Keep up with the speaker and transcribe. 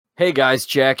Hey guys,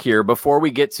 Jack here. Before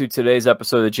we get to today's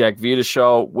episode of the Jack Vita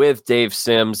Show with Dave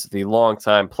Sims, the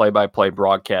longtime play-by-play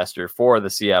broadcaster for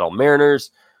the Seattle Mariners,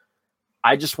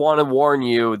 I just want to warn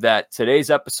you that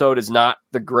today's episode is not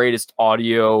the greatest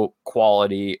audio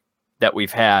quality that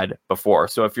we've had before.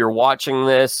 So if you're watching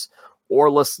this or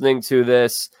listening to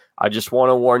this, I just want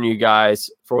to warn you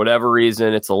guys, for whatever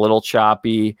reason, it's a little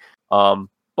choppy.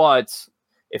 But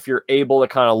if you're able to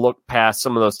kind of look past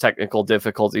some of those technical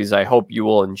difficulties, I hope you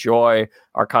will enjoy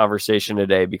our conversation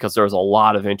today, because there was a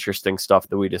lot of interesting stuff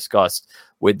that we discussed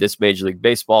with this Major League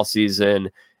Baseball season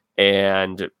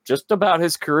and just about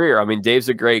his career. I mean, Dave's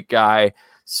a great guy.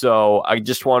 So I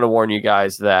just want to warn you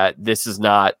guys that this is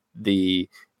not the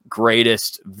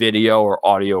greatest video or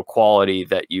audio quality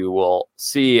that you will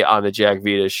see on the Jack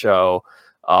Vita Show.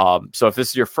 So if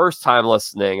this is your first time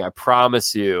listening, I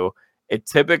promise you, it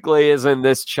typically isn't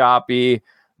this choppy,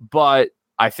 but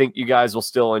I think you guys will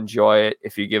still enjoy it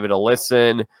if you give it a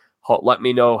listen. Let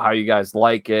me know how you guys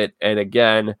like it. And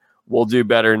again, we'll do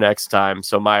better next time.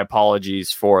 So my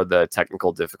apologies for the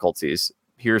technical difficulties.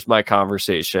 Here's my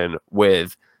conversation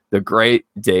with the great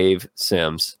Dave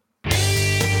Sims.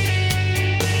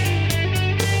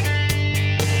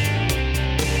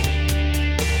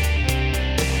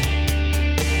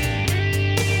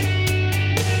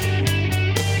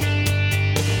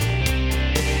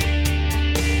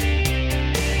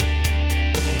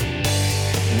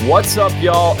 What's up,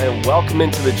 y'all, and welcome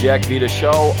into the Jack Vita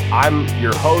Show. I'm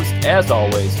your host, as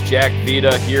always, Jack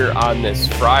Vita, here on this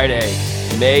Friday,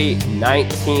 May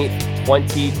 19th,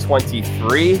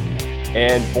 2023.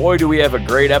 And boy, do we have a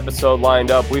great episode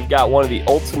lined up. We've got one of the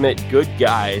ultimate good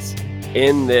guys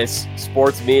in this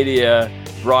sports media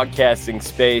broadcasting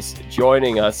space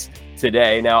joining us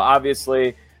today. Now,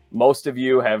 obviously, most of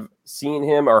you have seen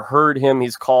him or heard him.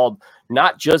 He's called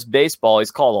not just baseball.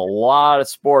 He's called a lot of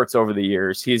sports over the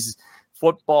years. He's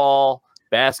football,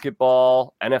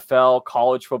 basketball, NFL,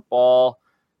 college football,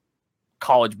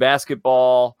 college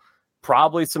basketball,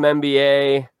 probably some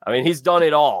NBA. I mean, he's done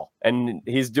it all. And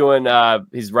he's doing,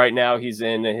 this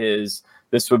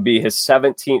would be his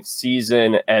 17th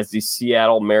season as the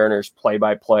Seattle Mariners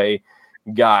play-by-play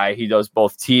guy. He does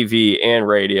both TV and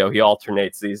radio. He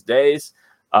alternates these days.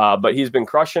 But he's been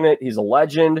crushing it. He's a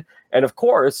legend. And of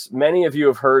course, many of you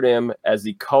have heard him as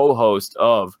the co-host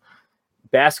of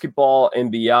Basketball and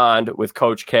Beyond with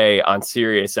Coach K on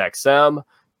Sirius XM.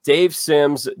 Dave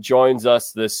Sims joins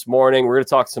us this morning. We're going to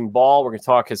talk some ball. We're going to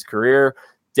talk his career.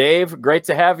 Dave, great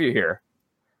to have you here.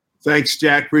 Thanks,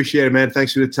 Jack. Appreciate it, man.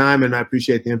 Thanks for the time, and I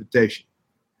appreciate the invitation.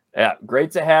 Yeah,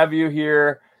 great to have you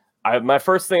here. My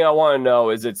first thing I want to know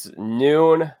is it's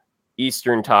noon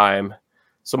Eastern time.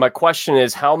 So my question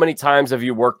is, how many times have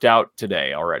you worked out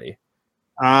today already?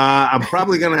 I'm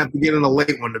probably going to have to get in a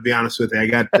late one, to be honest with you. I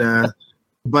got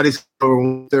buddies over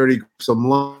 1:30, so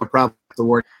I'm probably have to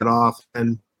work it off.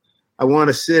 And I want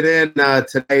to sit in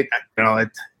tonight.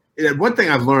 One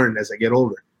thing I've learned as I get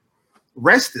older,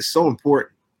 rest is so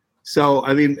important. So,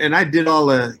 I mean, and I did all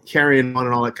the carrying on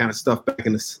and all that kind of stuff back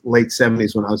in the late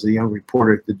 70s when I was a young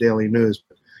reporter at the Daily News.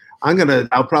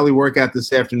 I'll probably work out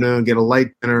this afternoon, get a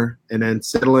light dinner, and then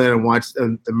settle in and watch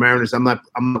the Mariners. I'm not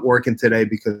working today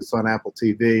because it's on Apple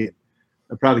TV.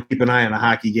 I'll probably keep an eye on a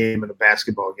hockey game and a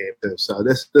basketball game too. So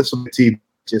this will be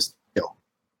just chill.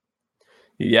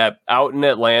 Yeah, out in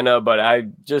Atlanta, but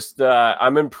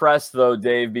I'm impressed though,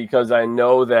 Dave, because I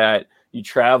know that you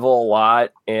travel a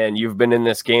lot and you've been in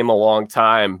this game a long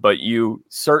time, but you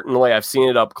certainly, I've seen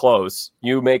it up close.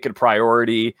 You make it a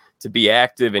priority to be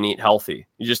active and eat healthy.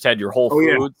 You just had your Whole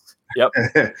Foods. Yeah.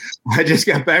 Yep. I just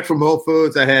got back from Whole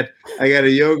Foods. I got a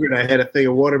yogurt. I had a thing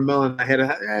of watermelon.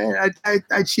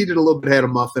 I cheated a little bit. Had a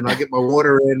muffin. I'll get my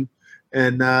water in,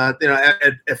 and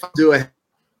if I do a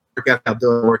workout, I'll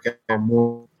do a workout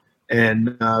more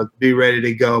and be ready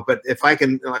to go. But if I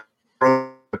can, I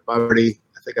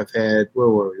think I've had. Where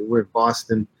were we? We're in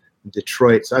Boston,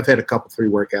 Detroit. So I've had a couple 3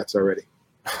 workouts already.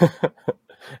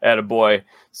 Attaboy.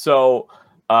 So.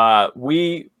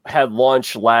 We had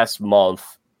lunch last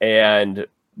month and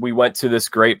we went to this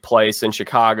great place in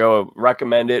Chicago.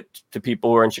 Recommend it to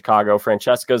people who are in Chicago.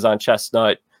 Francesca's on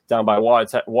Chestnut down by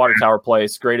Water Tower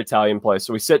Place. Great Italian place.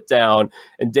 So we sit down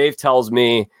and Dave tells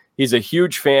me he's a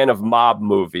huge fan of mob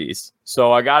movies.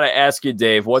 So I got to ask you,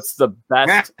 Dave, what's the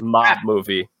best mob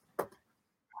movie?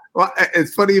 Well,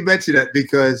 it's funny you mention that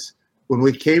because when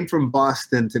we came from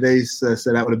Boston, today's so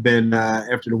that would have been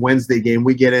after the Wednesday game,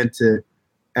 we get into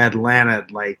Atlanta,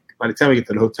 like by the time we get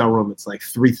to the hotel room, it's like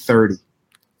 3:30.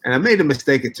 And I made a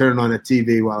mistake of turning on the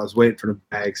TV while I was waiting for the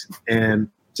bags, and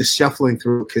just shuffling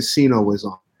through Casino was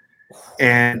on.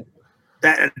 And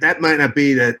that might not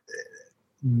be that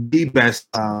the best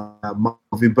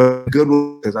movie, but good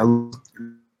one because I love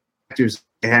actors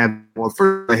they have. Well,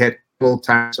 first I had old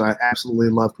time, so I absolutely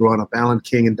loved growing up. Alan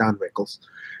King and Don Rickles.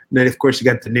 And then, of course, you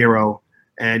got De Niro,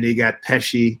 and you got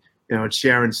Pesci, and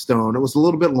Sharon Stone. It was a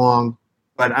little bit long,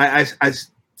 but I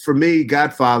for me,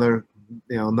 Godfather,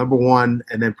 number one,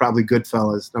 and then probably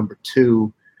Goodfellas, number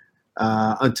two.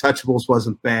 Untouchables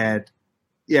wasn't bad.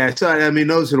 Yeah, so I mean,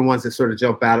 those are the ones that sort of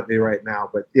jump out at me right now.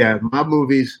 But yeah, my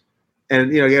movies,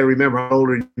 and you got to remember how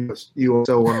older you were.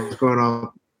 So when I was growing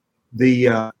up,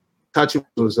 the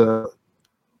Untouchables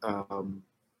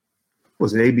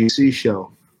was an ABC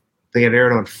show. They had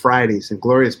aired on Fridays, and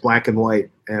glorious black and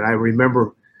white. And I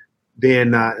remember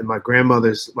being in my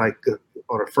grandmother's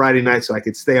on a Friday night, so I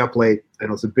could stay up late. And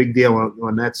it was a big deal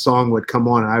when that song would come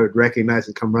on, and I would recognize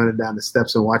it, come running down the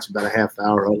steps and watch about a half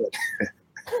hour of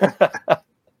it.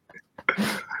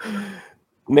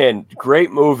 Man,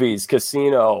 great movies.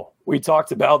 Casino. We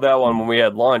talked about that one when we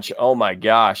had lunch. Oh my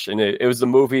gosh. And it was the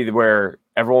movie where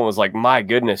everyone was like, my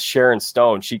goodness, Sharon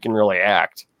Stone, she can really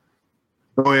act.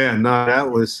 Oh yeah, no, that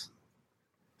was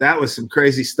some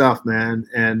crazy stuff, man.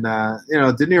 And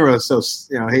De Niro is so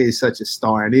he's such a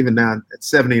star, and even now at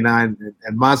 79,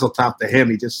 and Mazel Tov to him,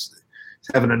 he just is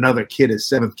having another kid, his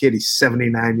seventh kid. He's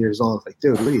 79 years old. It's like,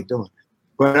 dude, what are you doing?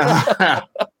 But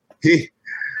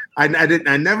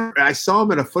I saw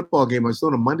him at a football game. I was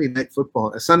doing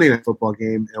a Sunday night football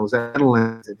game, and it was at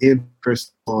Atlanta, and he and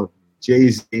Chris Paul,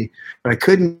 Jay-Z, but I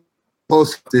couldn't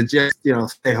post to just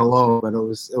say hello, but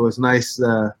it was nice.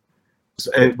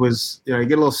 It was you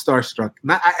get a little starstruck,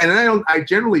 I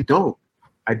generally don't.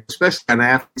 Especially on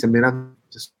athletes. I mean, I'm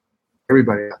just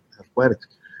everybody athletics,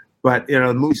 but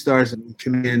movie stars and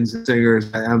comedians and singers,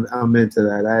 I'm into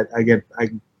that.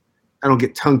 I don't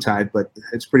get tongue tied, but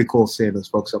it's pretty cool seeing those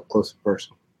folks up close and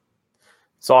personal.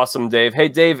 It's awesome, Dave. Hey,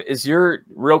 Dave,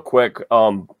 real quick?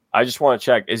 I just want to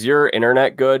check. Is your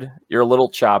internet good? You're a little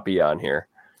choppy on here.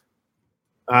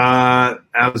 I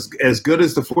was as good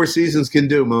as the Four Seasons can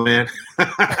do, my man.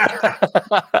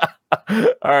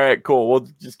 All right, cool.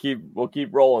 We'll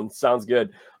keep rolling. Sounds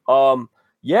good.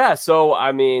 Yeah. So,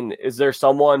 I mean, is there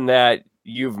someone that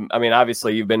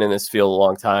obviously you've been in this field a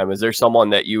long time. Is there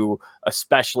someone that you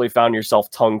especially found yourself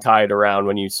tongue-tied around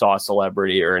when you saw a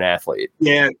celebrity or an athlete?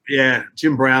 Yeah.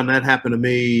 Jim Brown, that happened to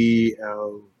me.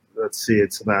 Let's see,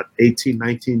 it's about 18,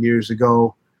 19 years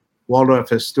ago.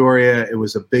 Waldorf Astoria, it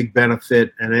was a big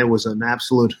benefit, and it was an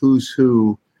absolute who's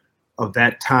who of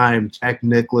that time. Jack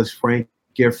Nicklaus, Frank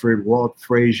Gifford, Walt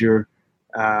Frazier,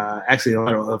 actually a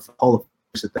lot of Hall of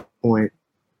Famers at that point,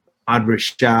 Ahmad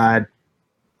Rashad,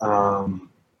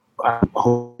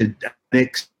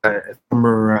 Knicks,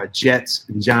 former Jets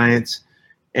and Giants,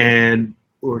 and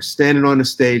we're standing on the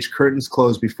stage, curtains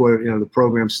closed before the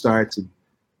program starts, and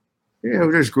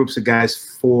there's groups of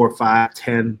guys, 4, 5,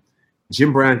 10.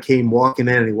 Jim Brown came walking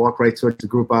in, and he walked right towards the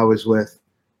group I was with,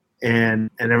 and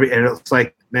it was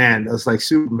like, man, it was like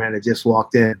Superman had just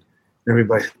walked in. And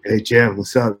everybody, hey Jim,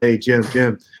 what's up? Hey Jim,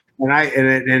 and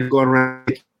going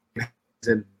around,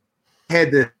 and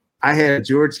I had a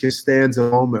George Costanza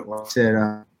moment where I said,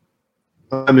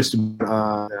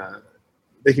 Mr.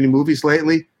 Making any movies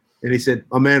lately? And he said,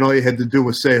 oh man, all you had to do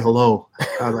was say hello.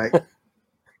 I was like,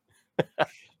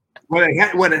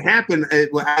 when it happened, I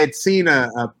had seen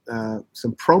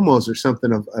some promos or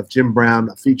something of Jim Brown,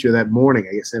 a feature that morning,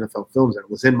 I guess NFL Films, and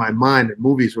it was in my mind, and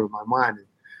movies were in my mind. And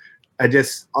I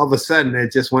just, all of a sudden, I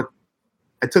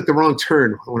took the wrong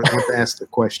turn when I went to ask the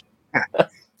question.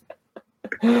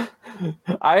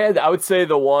 I would say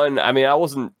the one, I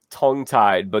wasn't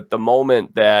tongue-tied, but the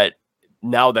moment that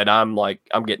now that I'm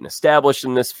getting established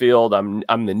in this field,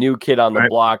 I'm the new kid on the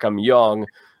block, I'm young.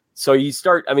 So you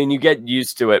get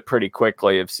used to it pretty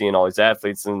quickly of seeing all these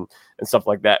athletes and stuff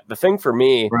like that. The thing for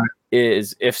me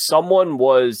is if someone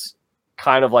was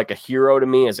kind of like a hero to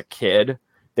me as a kid,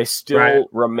 they still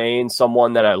remain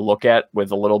someone that I look at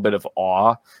with a little bit of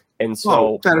awe. And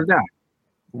so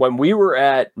when we were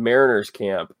at Mariners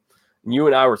camp, you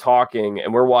and I were talking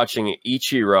and we're watching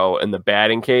Ichiro in the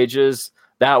batting cages.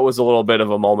 That was a little bit of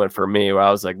a moment for me where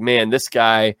I was like, man, this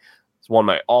guy is one of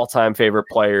my all-time favorite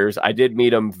players. I did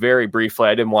meet him very briefly.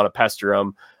 I didn't want to pester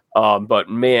him. But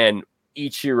man,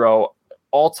 Ichiro,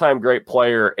 all-time great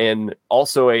player and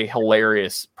also a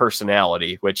hilarious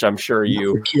personality, which I'm sure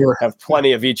you have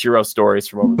plenty of Ichiro stories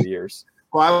from over the years.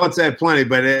 Well, I won't say plenty,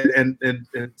 but and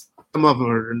some of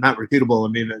them are not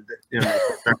repeatable.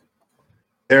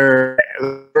 They're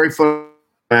very fun.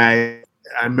 I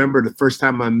remember the first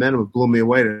time I met him, it blew me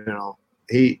away.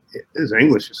 His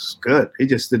English is good. He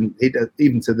just didn't. He does,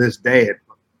 even to this day.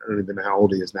 I don't even know how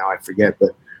old he is now. I forget,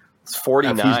 but it's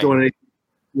 49. He's doing it.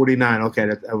 49. Okay,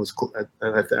 that was cool.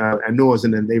 I knew it was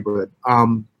in the neighborhood.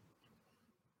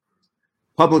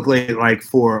 Publicly, like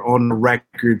for on the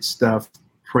record stuff,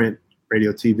 print,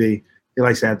 radio, TV, he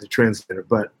likes to have the translator.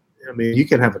 But I mean, you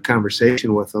can have a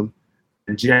conversation with him.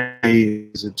 And Jay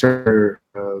is a turner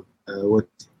with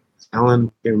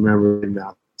Alan. Can't remember him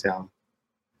now.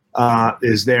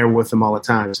 Is there with him all the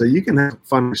time, so you can have a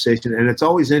fun conversation. And it's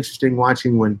always interesting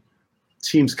watching when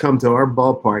teams come to our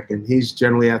ballpark, and he's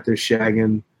generally out there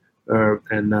shagging,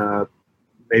 and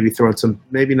maybe throwing some,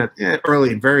 maybe not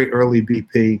very early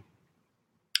BP,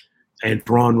 and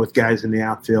throwing with guys in the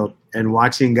outfield, and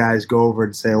watching guys go over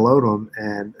and say hello to him,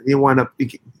 and you wind up,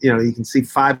 you can see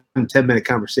 5 and 10 minute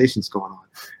conversations going on.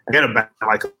 I got about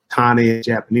like Ohtani and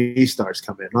Japanese stars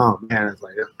come in. Oh man, it's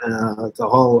like it's a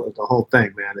whole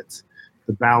thing, man. It's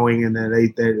the bowing, and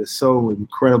then they're so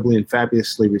incredibly and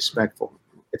fabulously respectful.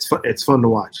 It's fun to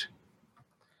watch.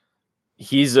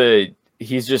 He's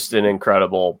just an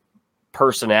incredible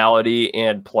personality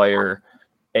and player,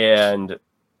 and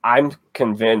I'm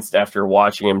convinced after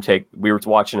watching him we were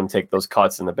watching him take those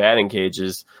cuts in the batting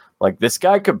cages, like this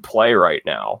guy could play right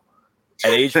now.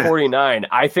 At age 49,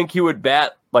 I think he would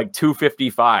bat like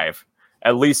 255,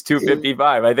 at least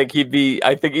 255. I think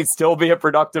he'd still be a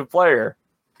productive player.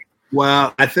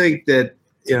 Well, I think that,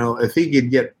 if he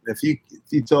could if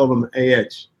you told him, hey,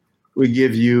 we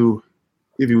give you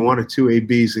 1 or 2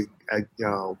 ABs,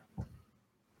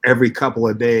 every couple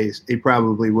of days, he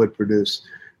probably would produce.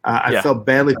 I felt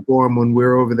badly for him when we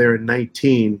were over there in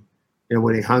 19,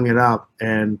 when he hung it up.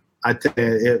 And I tell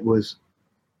you, there was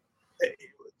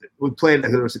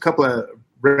a couple of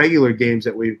regular games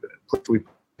that we played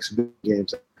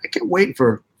games. I kept waiting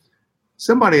for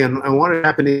somebody on one of the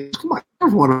Japanese. Come on,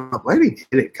 serve one up. Let him hit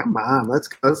it. Come on, let's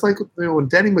go. It's like when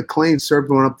Denny McClain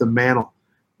served one up to Mantle.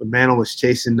 When Mantle was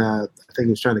chasing, I think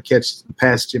he was trying to catch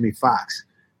past Jimmy Fox.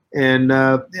 And,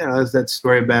 there's that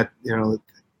story about, the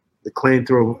McClain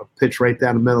threw a pitch right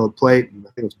down the middle of the plate, and I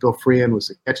think it was Bill Freehan was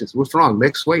the catcher. What's wrong,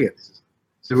 Mick? Swing it.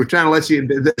 So we're trying to let you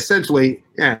 – essentially,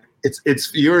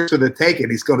 it's yours for the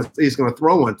taking. He's going to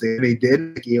throw one thing, and he did.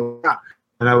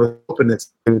 And I was hoping that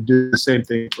they would do the same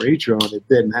thing for Ichiro, and it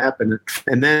didn't happen.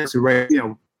 And then two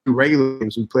regular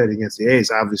games we played against the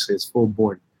A's, obviously it's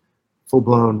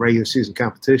full-blown regular season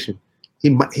competition. He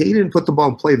didn't put the ball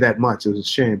in play that much. It was a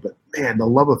shame. But, man, the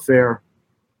love affair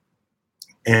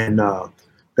and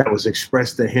that was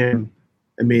expressed to him.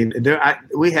 I mean,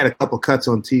 we had a couple cuts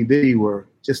on TV where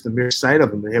just the mere sight of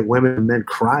them, they had women and men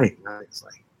crying. It's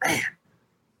like, man,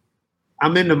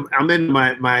 I'm into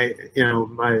my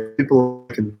my people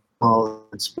can call.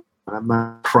 I'm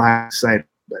not crying excited,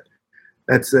 but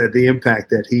that's the impact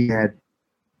that he had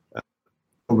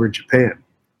over Japan.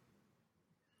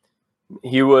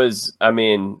 He was,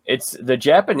 it's the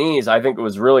Japanese. I think it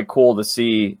was really cool to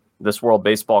see this World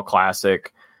Baseball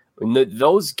Classic.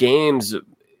 Those games,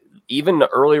 even the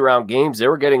early round games, they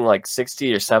were getting like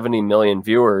 60 or 70 million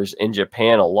viewers in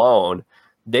Japan alone.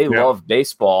 They love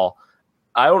baseball.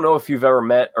 I don't know if you've ever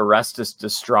met Orestes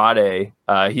Destrade.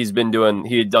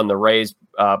 He had done the Rays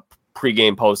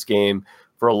pregame, postgame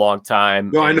for a long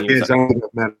time. No, I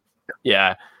know.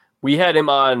 Yeah. We had him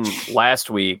on last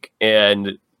week,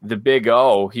 and the Big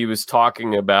O, he was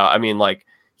talking about,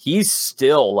 he's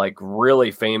still like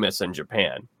really famous in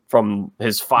Japan from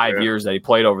his 5 years that he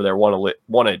played over there,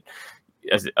 won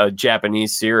a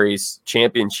Japanese series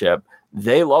championship.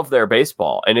 They love their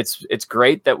baseball, and it's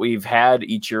great that we've had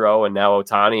Ichiro and now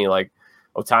Ohtani. Like,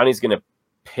 Ohtani's going to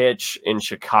pitch in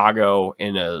Chicago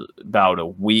in about a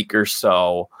week or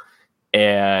so,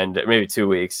 and maybe 2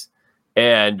 weeks.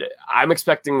 And I'm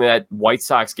expecting that White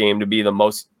Sox game to be the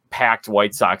most packed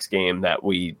White Sox game that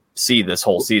we see this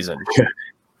whole season.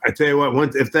 I tell you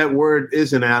what, if that word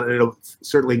isn't out, it'll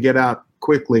certainly get out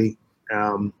quickly.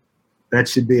 That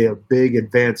should be a big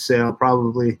advance sale.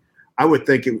 Probably, I would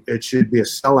think it should be a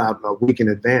sellout a week in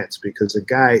advance, because the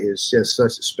guy is just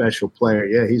such a special player.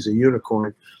 Yeah, he's a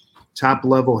unicorn. Top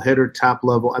level hitter,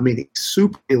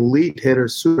 super elite hitter,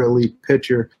 super elite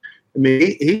pitcher.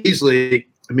 He's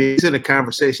in a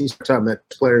conversation. He's talking about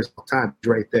players all the time. He's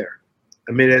right there.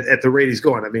 At the rate he's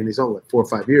going, he's only like 4 or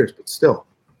 5 years, but still,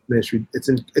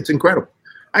 it's incredible.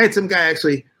 I had some guy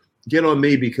actually get on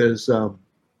me because on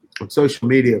social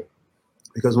media,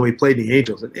 because when we played the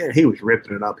Angels, he was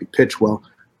ripping it up. He pitched well.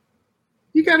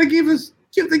 You got to give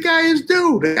the guy his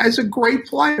due. The guy's a great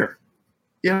player.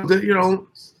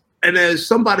 And as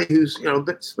somebody who's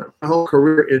spent my whole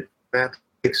career in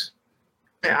athletics,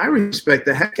 I respect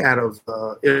the heck out of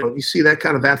you see that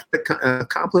kind of athletic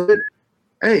compliment.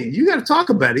 Hey, you got to talk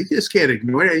about it. You just can't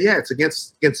ignore it. Yeah, it's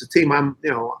against the team I'm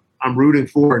rooting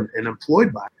for and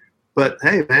employed by. But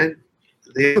hey, man,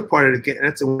 the other part of the game,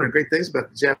 that's one of the great things about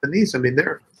the Japanese. I mean,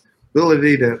 their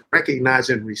ability to recognize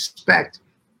and respect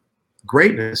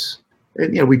greatness,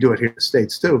 and we do it here in the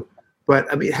States too.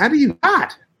 But I mean, how do you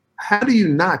not? How do you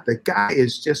not? The guy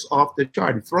is just off the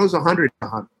chart. He throws 100.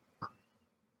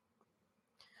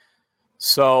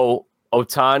 So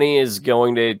Ohtani is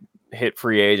going to hit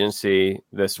free agency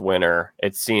this winter.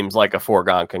 It seems like a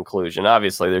foregone conclusion.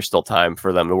 Obviously, there's still time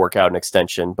for them to work out an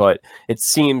extension, but it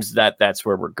seems that that's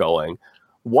where we're going.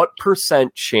 What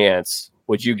 % chance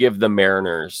would you give the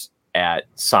Mariners at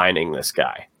signing this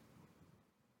guy?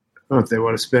 Well, if they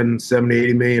want to spend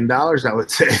 $70, $80 million, I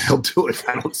would say they'll do it.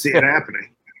 I don't see it happening.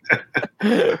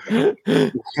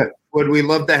 Would we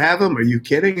love to have him? Are you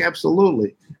kidding?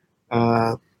 Absolutely.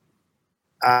 I'd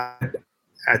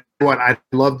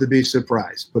love to be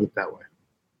surprised, put it that way.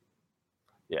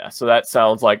 Yeah, so that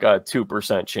sounds like a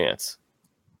 2% chance.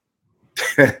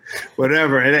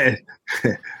 Whatever.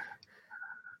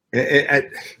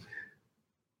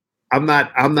 I'm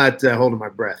not holding my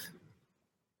breath.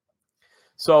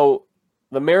 So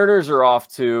the Mariners are off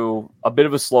to a bit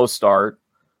of a slow start.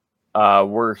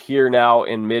 We're here now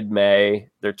in mid-May.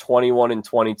 They're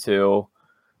 21-22.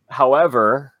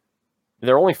 However,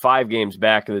 they're only 5 games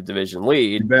back of the division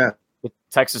lead. The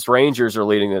Texas Rangers are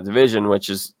leading the division, which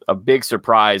is a big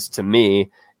surprise to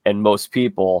me and most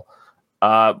people.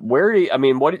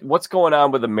 What's going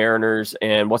on with the Mariners,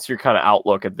 and what's your kind of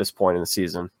outlook at this point in the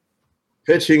season?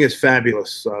 Pitching is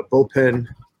fabulous. Bullpen,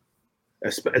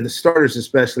 and the starters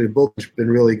especially, bullpen's been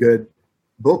really good.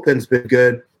 Bullpen's been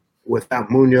good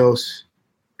without Munoz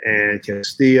and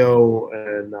Castillo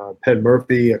and Penn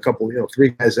Murphy, a couple, 3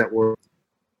 guys that were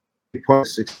part of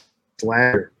 6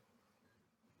 ladder.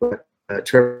 But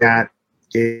Trevor Gott,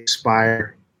 Gabe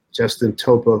Spire, Justin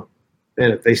Topa,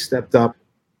 and if they stepped up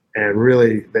and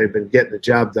really they've been getting the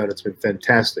job done, it's been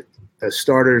fantastic. As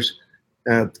starters,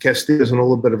 Castillo's in a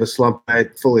little bit of a slump. I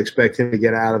fully expect him to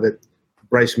get out of it.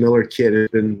 Bryce Miller kid has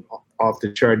been off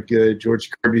the chart good.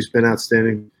 George Kirby's been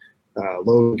outstanding.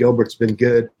 Logan Gilbert's been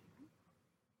good.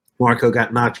 Marco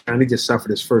got knocked down. He just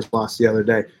suffered his first loss the other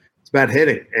day. It's about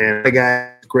hitting. And the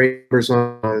guy great numbers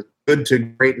on good to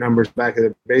great numbers back of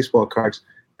the baseball cards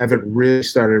haven't really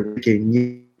started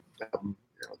making.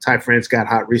 Ty France got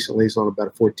hot recently. He's on about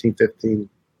a 14, 15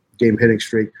 game hitting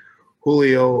streak.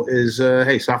 Julio is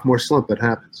sophomore slump. It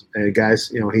happens. And guys,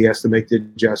 he has to make the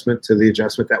adjustment to the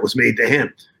adjustment that was made to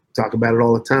him. Talk about it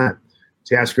all the time.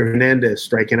 Teoscar Hernandez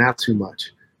striking out too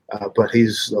much. But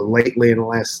he's lately in the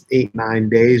last 8-9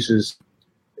 days is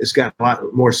got a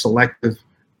lot more selective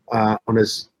on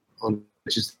his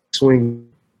swing.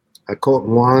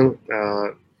 Colton Wong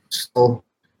still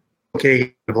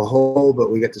okay of a hole,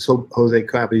 but we got this Jose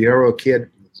Caballero kid,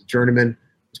 he's a journeyman,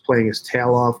 he's playing his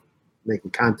tail off,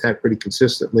 making contact pretty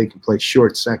consistently, can play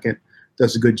short second,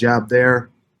 does a good job there.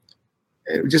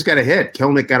 And we just got a hit.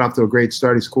 Kelenic got off to a great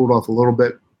start. He's cooled off a little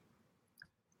bit.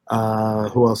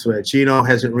 Who else? Gino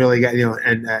hasn't really got,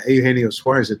 and Eugenio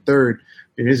Suarez at third.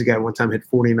 He's a guy one time hit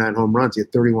 49 home runs. He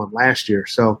had 31 last year.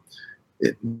 So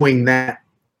knowing that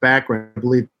background, I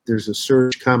believe there's a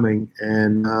surge coming.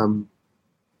 And,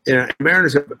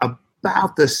 Mariners are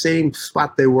about the same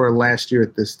spot they were last year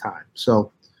at this time.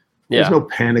 So there's no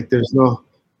panic. There's no,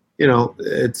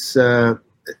 it's,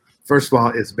 first of all,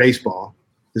 it's baseball.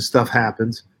 This stuff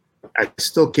happens. I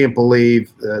still can't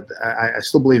believe I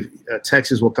still believe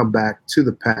Texas will come back to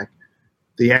the pack.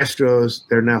 The Astros,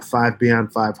 they're now 5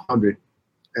 beyond 500.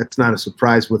 That's not a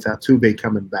surprise without Altuve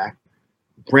coming back.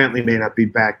 Brantley may not be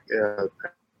back.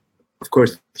 Of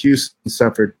course, Houston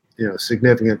suffered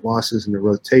significant losses in the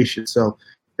rotation. So,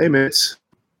 hey, man,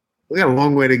 we got a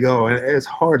long way to go, and it's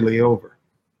hardly over.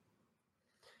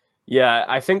 Yeah,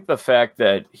 I think the fact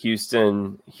that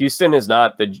Houston is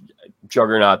not the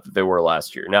juggernaut that they were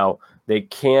last year. Now, they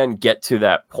can get to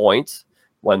that point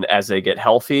as they get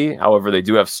healthy. However, they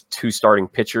do have 2 starting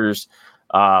pitchers,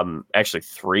 actually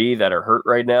 3 that are hurt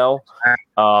right now.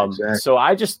 Exactly. So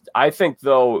I think,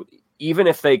 though, even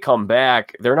if they come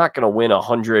back, they're not going to win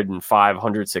 105,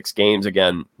 106 games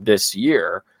again this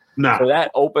year. No. So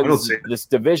that opens this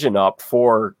division up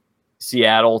for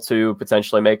Seattle to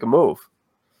potentially make a move.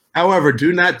 However,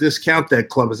 do not discount that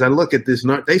club. As I look at this,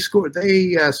 they scored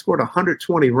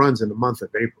 120 runs in the month of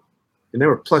April, and they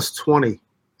were plus 20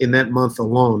 in that month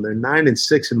alone. They're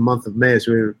 9-6 in the month of May as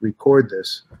we record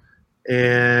this,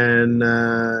 and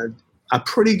a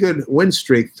pretty good win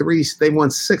streak. They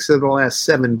won 6 of the last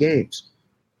 7 games.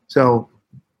 So,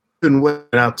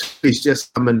 Altuve's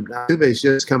just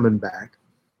coming back.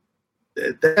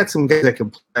 They had some guys that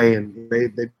can play, and they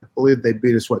believe they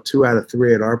beat us 2 out of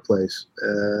 3 at our place.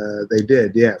 They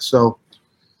did, yeah. So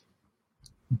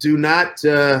do not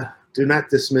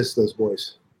dismiss those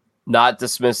boys. Not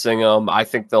dismissing them. I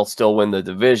think they'll still win the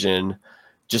division.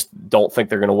 Just don't think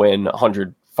they're going to win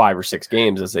 105 or 6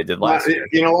 games as they did last year.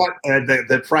 You know what?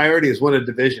 The priority is win a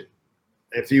division.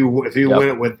 If you win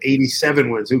it with 87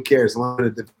 wins, who cares? Win a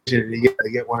division, and you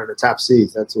get one of the top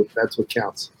seeds. That's what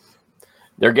counts.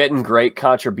 They're getting great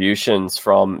contributions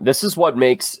from. This is what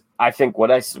makes, I think,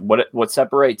 what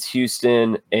separates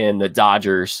Houston and the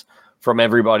Dodgers from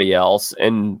everybody else,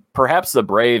 and perhaps the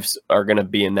Braves are going to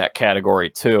be in that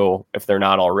category too if they're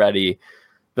not already.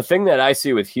 The thing that I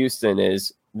see with Houston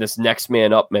is this next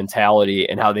man up mentality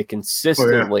and how they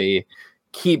consistently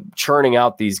keep churning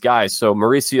out these guys. So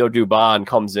Mauricio Dubon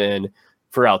comes in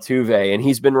for Altuve, and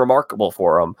he's been remarkable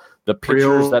for them. The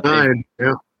pitchers that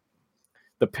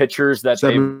the pitchers that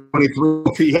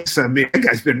 723 OPS. I mean, that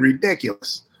guy's been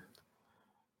ridiculous.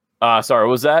 Sorry,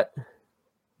 what was that?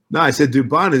 No, I said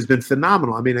Dubon has been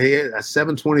phenomenal. I mean, he had a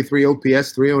 723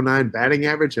 OPS, 309 batting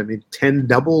average. I mean, 10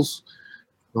 doubles,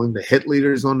 among the hit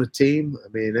leaders on the team. I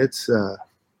mean, it's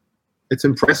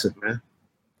impressive, man.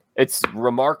 It's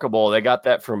remarkable. They got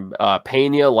that from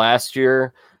Pena last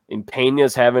year, and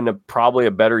Pena's having probably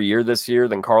a better year this year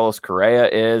than Carlos Correa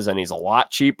is, and he's a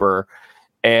lot cheaper.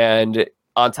 And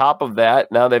on top of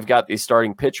that, now they've got these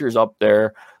starting pitchers up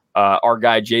there. Our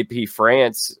guy JP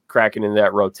France cracking into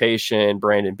that rotation,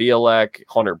 Brandon Bielek,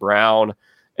 Hunter Brown.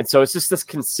 And so it's just this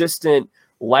consistent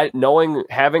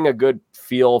having a good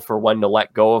feel for when to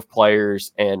let go of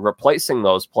players and replacing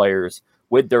those players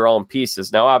with their own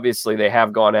pieces. Now, obviously, they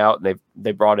have gone out and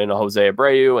they brought in a Jose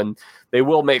Abreu, and they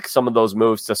will make some of those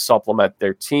moves to supplement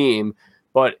their team.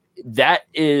 But that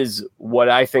is what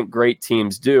I think great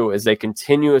teams do, is they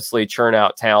continuously churn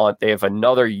out talent. They have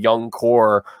another young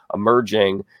core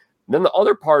emerging. And then the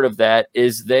other part of that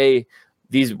is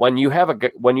when you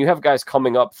have guys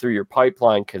coming up through your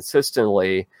pipeline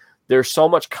consistently, there's so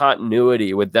much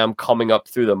continuity with them coming up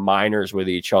through the minors with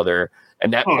each other.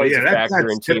 And that plays a factor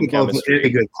in team chemistry. Of any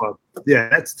good club. Yeah,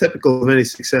 that's typical of any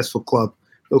successful club.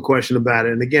 No question about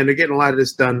it. And again, they're getting a lot of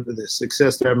this done with the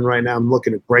success they're having right now. I'm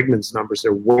looking at Bregman's numbers;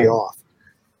 they're way off.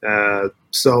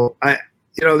 So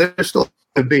they're still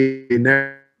going to be in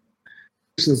there.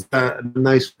 This is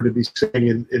nice to be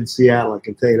staying in Seattle. I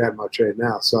can tell you that much right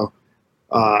now. So,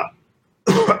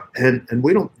 and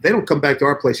they don't come back to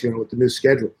our place with the new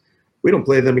schedule. We don't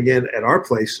play them again at our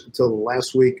place until the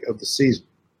last week of the season.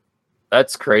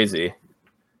 That's crazy.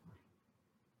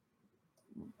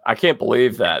 I can't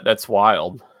believe that. That's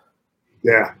wild.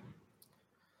 Yeah.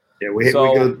 Yeah, we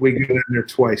go in there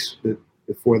twice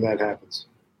before that happens.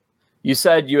 You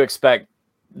said you expect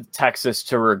Texas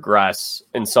to regress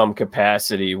in some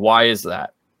capacity. Why is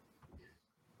that?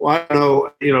 Well, I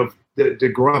know,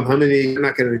 DeGrom, how many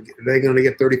are they going to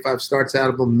get 35 starts out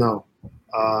of them? No.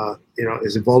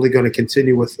 Is Evaldi going to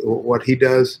continue with what he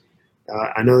does?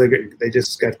 I know they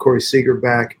just got Corey Seager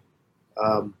back.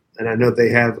 And I know they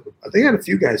had a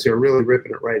few guys who are really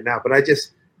ripping it right now, but I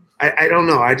don't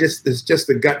know. It's just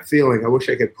a gut feeling. I wish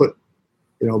I could put,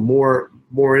 more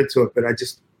into it, but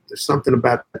there's something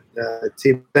about the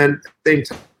team. Then at the same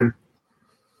time,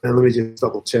 and let me just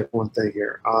double check one thing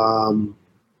here.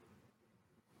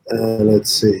 Let's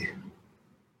see.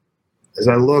 As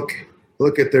I look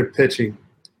at their pitching,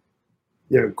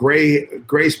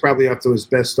 Gray's probably up to his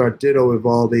best start. Ditto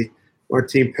Evaldi,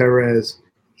 Martin Perez,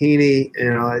 Heaney,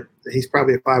 he's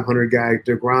probably a 500 guy.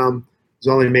 DeGrom has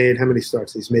only made how many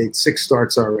starts? He's made 6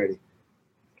 starts already.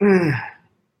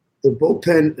 The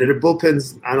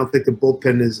bullpen's. I don't think the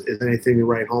bullpen is anything to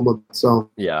write home about.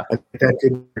 So yeah, I think that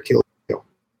could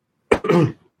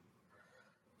kill.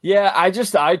 Yeah,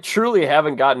 I truly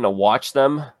haven't gotten to watch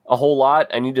them a whole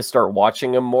lot. I need to start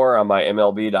watching them more on my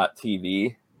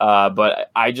MLB.TV.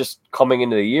 But I just coming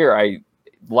into the year,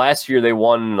 last year they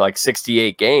won like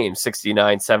 68 games,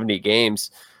 69, 70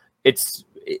 games. It's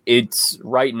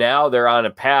right now they're on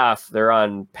a path. They're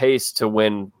on pace to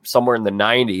win somewhere in the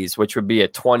 90s, which would be a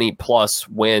 20-plus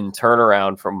win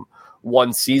turnaround from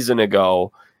one season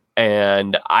ago.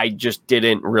 And I just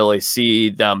didn't really see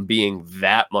them being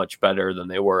that much better than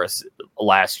they were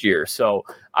last year. So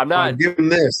I'm not giving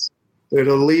this. They're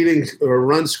the leading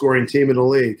run-scoring team in the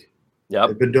league. Yep.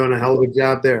 They've been doing a hell of a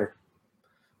job there.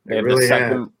 They have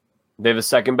the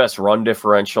second best run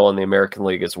differential in the American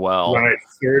League as well. Right,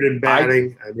 third in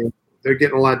batting. I mean, they're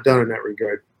getting a lot done in that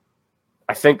regard.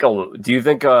 Do you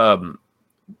think? I'll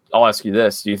ask you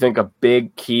this: do you think a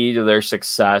big key to their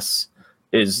success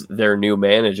is their new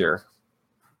manager?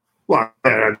 Well,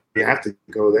 you have to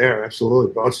go there.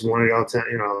 Absolutely, Boston won it all time.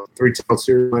 3-time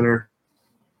Series winner.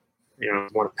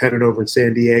 Won a pennant over in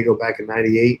San Diego back in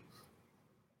 '98.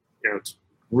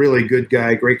 really good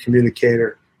guy, great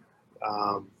communicator.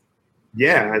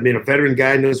 Yeah, I mean, a veteran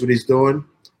guy, knows what he's doing.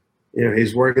 You know,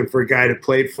 he's working for a guy that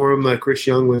played for him. Chris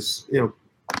Young was,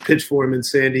 pitched for him in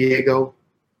San Diego.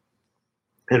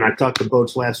 And I talked to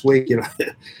Boats last week. You know,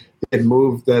 they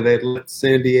moved. They let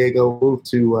San Diego move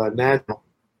to Nashville.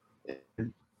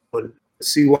 And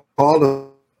see what called him.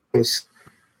 His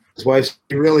wife said,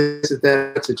 "You really said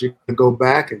that? Said you can go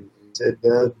back?" And he said,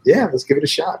 "Yeah, let's give it a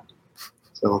shot."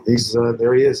 So he's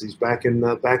there. He is. He's back in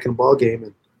the ball game,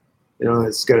 and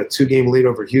it's got a 2-game lead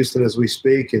over Houston as we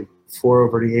speak, and 4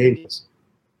 over the Angels.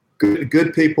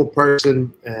 Good people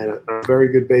person, and a very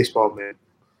good baseball man.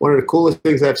 One of the coolest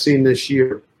things I've seen this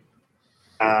year,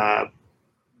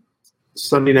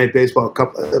 Sunday Night Baseball,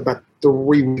 about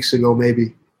 3 weeks ago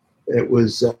maybe, it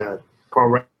was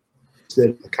Carl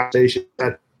did a conversation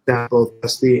down both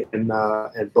Dusty and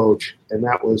Boch, and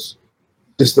that was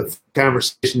just a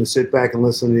conversation to sit back and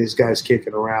listen to these guys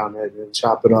kicking around and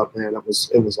chop it up, man.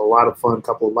 It was a lot of fun. A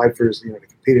couple of lifers, they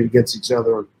competed against each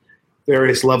other on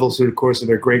various levels through the course of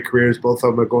their great careers. Both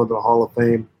of them are going to the Hall of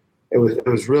Fame. It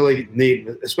was really neat,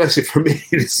 especially for me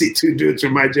to see 2 dudes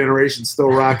from my generation still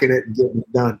rocking it and getting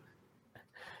it done.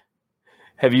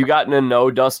 Have you gotten to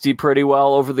know Dusty pretty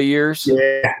well over the years?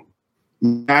 Yeah.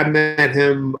 I met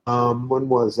him, when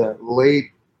was that?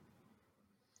 Late.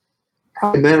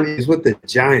 Probably met him. He was with the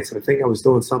Giants. I think I was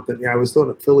doing something. Yeah, I was doing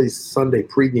a Phillies Sunday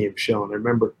pregame show, and I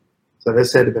remember. So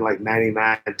this had to have been like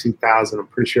 99, 2000. I'm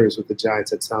pretty sure it was with the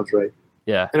Giants. That sounds right.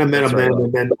 Yeah. And I met him then,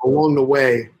 and then along the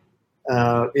way,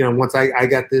 once I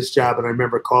got this job, and I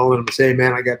remember calling him and saying,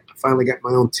 "Man, I finally got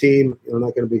my own team. I'm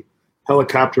not going to be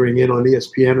helicoptering in on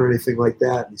ESPN or anything like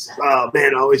that." And he said, "Oh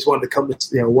man, I always wanted to come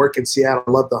to work in Seattle.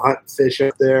 I love to hunt and fish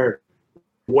up there,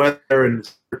 weather and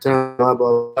blah blah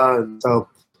blah." And so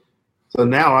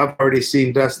now I've already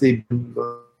seen Dusty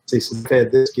since I've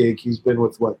had this gig. He's been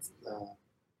with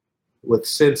with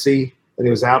Cincy, and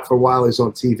he was out for a while. He was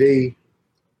on TV.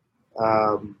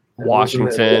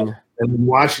 Washington. And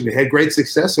Washington had great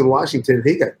success in Washington.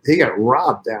 He got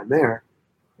robbed down there,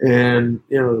 and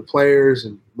the players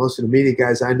and most of the media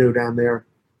guys I knew down there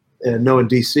and know in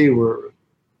DC were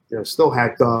still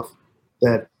hacked off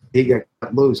that he got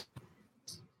loose.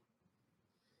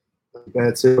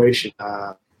 Bad situation.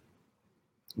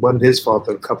 Wasn't his fault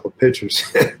that a couple of pitchers.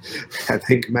 I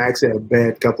think Max had a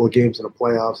bad couple of games in the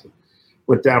playoffs and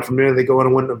went down from there. They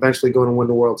eventually going to win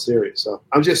the World Series. So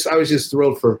I was just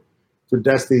thrilled for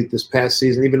Dusty this past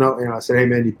season, even though I said, "Hey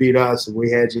man, you beat us and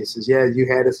we had you." He says, "Yeah, you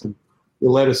had us and you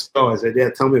let us go." I said,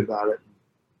 "Yeah, tell me about it."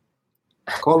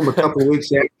 I called him a couple of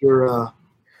weeks after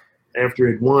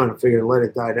he'd won. I figured I'd let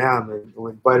it die down, and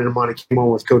we invited him on. He came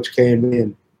on with Coach K and me,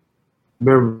 and I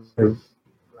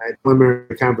remember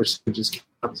the conversation just came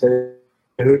up and said,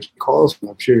 "Who'd you call us?"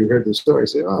 I'm sure you heard the story. I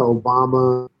said, "Oh,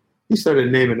 Obama." He started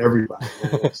naming everybody.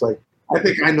 It's like, I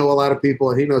think I know a lot of people,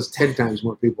 and he knows 10 times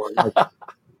more people. Like,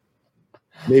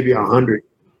 maybe 100.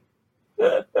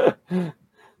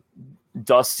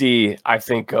 Dusty, I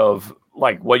think of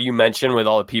like what you mentioned with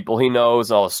all the people he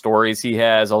knows, all the stories he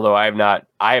has. Although I have not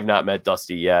met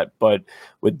Dusty yet, but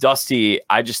with Dusty,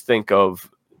 I just think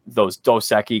of those Dos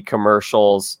Equis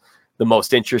commercials. The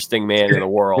most interesting man in the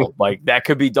world. Like that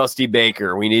could be Dusty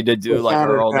Baker. We need to do like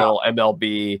our own little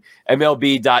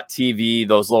MLB.TV,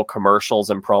 those little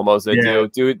commercials and promos they do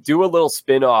a little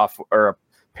spin-off or a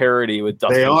parody with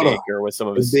Dusty Baker with some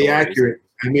of his stories. Accurate.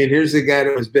 I mean, here's the guy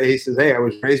that was, he says, "Hey, I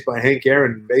was raised by Hank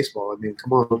Aaron in baseball. I mean,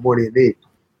 come on, what more do you need?"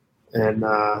 And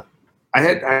I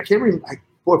can't remember,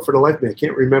 for the life of me, I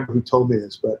can't remember who told me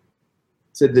this, but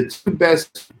said the 2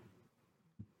 best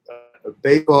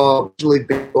baseball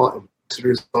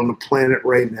ambassadors on the planet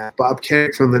right now: Bob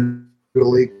Kennick from the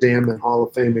League Dam and Hall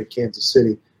of Fame in Kansas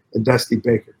City, and Dusty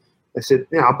Baker. I said,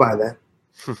 "Yeah, I'll buy that."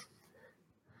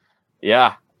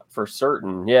 Yeah, for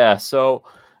certain. Yeah. So,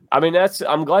 I mean,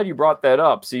 I'm glad you brought that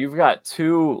up. So you've got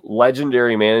 2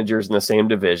 legendary managers in the same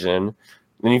division.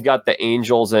 Then you've got the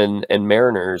Angels and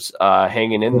Mariners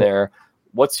hanging in there.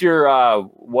 What's your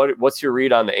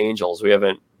read on the Angels? We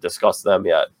haven't discussed them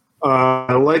yet.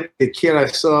 I like the kid I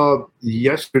saw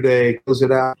yesterday close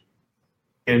it out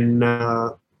in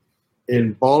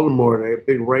Baltimore. A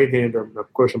big right-hander.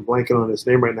 Of course, I'm blanking on his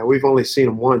name right now. We've only seen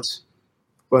him once,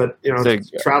 but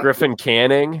Griffin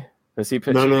Canning. Does he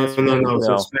pitch? No.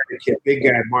 So it's a kid, big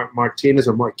guy, Martinez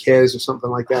or Marquez or something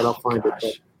like that. I'll find it.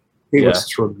 But he was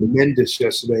tremendous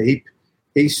yesterday.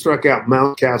 He struck out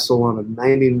Mountcastle on at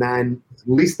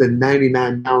least a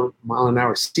 99 mile an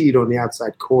hour speed on the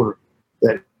outside corner.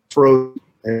 That throw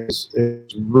is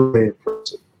really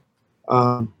impressive.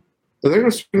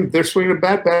 They're swinging the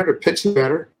bat better, they're pitching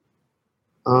better.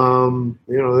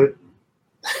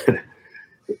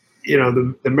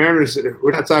 the Mariners,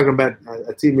 we're not talking about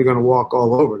a team you're going to walk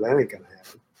all over. That ain't going to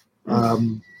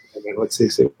happen. And then let's see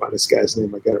find this guy's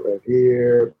name. I got it right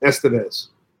here. Estevez.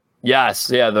 Yes,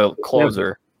 yeah, the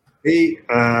closer.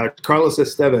 Carlos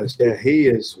Estevez. Yeah, he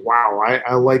is. Wow,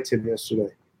 I liked him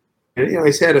yesterday. And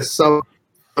he's had a sub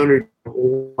 100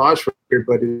 loss record,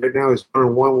 but right now he's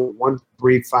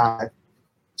 1.135,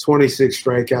 26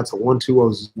 strikeouts, a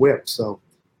 1.20 whip. So,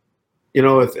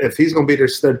 if he's going to be their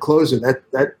stud closer,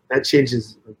 that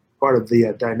changes part of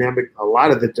the dynamic, a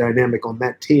lot of the dynamic on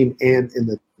that team and in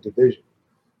the division.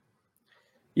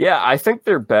 Yeah, I think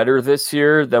they're better this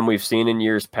year than we've seen in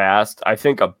years past. I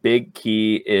think a big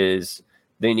key is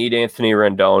they need Anthony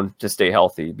Rendon to stay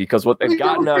healthy because what they've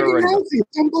gotten out of Rendon.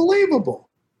 It's unbelievable.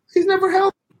 He's never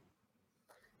healthy.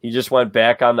 He just went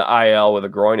back on the IL with a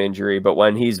groin injury, but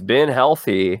when he's been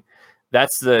healthy,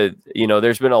 that's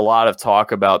there's been a lot of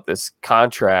talk about this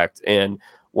contract, and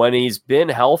when he's been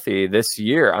healthy this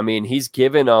year, I mean, he's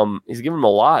given him a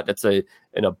lot. That's an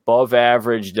above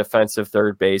average defensive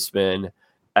third baseman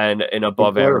and an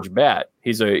above average bat.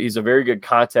 He's a very good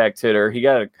contact hitter. He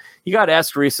got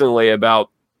asked recently about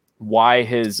why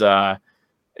his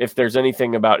if there's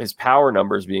anything about his power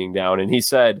numbers being down, and he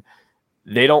said,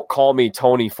 "They don't call me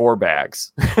Tony Four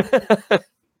Bags."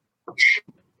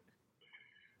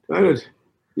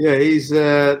 Yeah, he's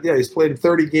played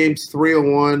 30 games,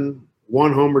 301,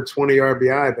 1 homer, 20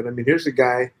 RBI. But I mean, here's a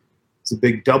guy. It's a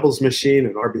big doubles machine,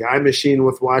 an RBI machine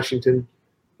with Washington.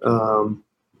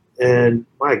 And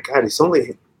my God, he's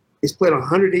played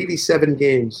 187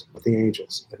 games with the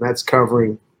Angels, and that's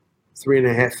covering 3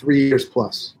 years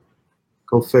plus.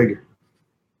 Go figure.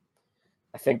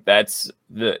 I think that's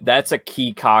a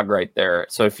key cog right there.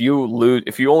 So if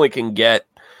you only can get,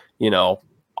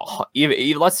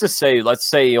 even let's say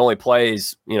he only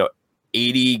plays,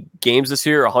 80 games this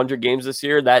year, 100 games this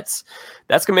year, that's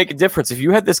going to make a difference. If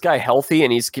you had this guy healthy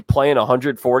and he's playing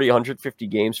 140, 150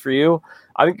 games for you,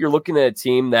 I think you're looking at a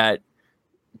team that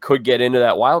could get into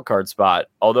that wild card spot.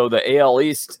 Although the AL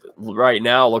East right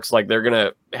now looks like they're going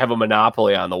to have a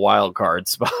monopoly on the wild card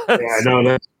spot. Yeah, I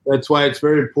know that's why it's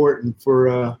very important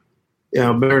for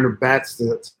Mariner bats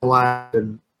to fly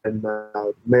and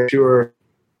make sure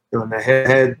in the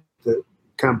head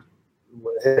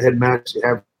match you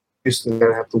have Houston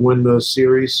going to have to win those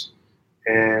series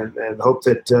and hope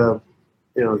that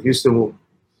Houston will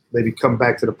maybe come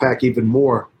back to the pack even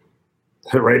more.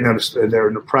 Right now they're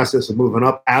in the process of moving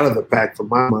up out of the pack for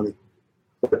my money.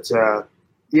 But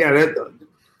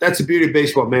that's the beauty of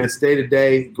baseball, man. It's day to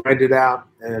day, grind it out,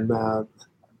 and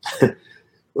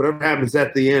whatever happens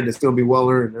at the end, it's going to be well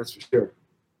earned. That's for sure.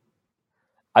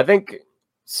 I think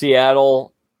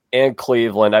Seattle and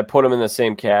Cleveland, I put them in the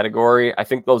same category. I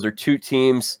think those are two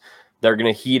teams that are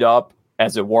going to heat up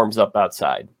as it warms up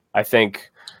outside. I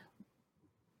think.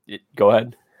 Go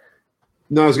ahead.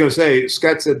 No, I was going to say,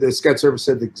 Scott Service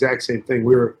said the exact same thing.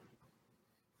 We were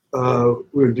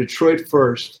in Detroit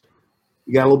first.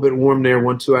 We got a little bit warm there,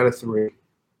 1-2 out of 3.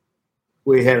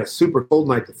 We had a super cold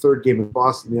night, the third game in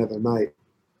Boston the other night.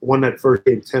 Won that first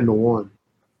game 10-1.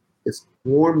 It's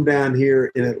warm down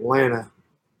here in Atlanta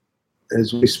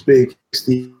as we speak.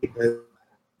 But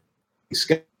I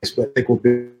think we'll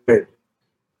be great.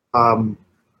 I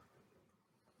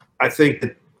think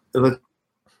that let's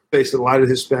face it, a lot of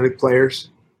Hispanic players,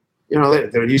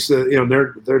 they're used to,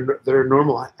 their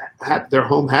normal, their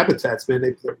home habitats, man.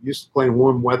 They're used to playing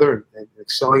warm weather and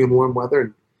excelling in warm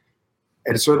weather,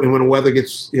 and certainly when the weather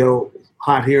gets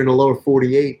hot here in the lower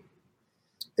 48,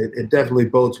 it definitely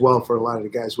bodes well for a lot of the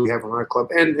guys we have in our club,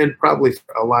 and probably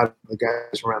for a lot of the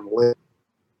guys around the league.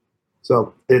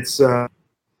 So it's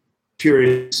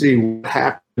curious to see what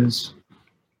happens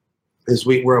as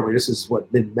this is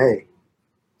mid-May.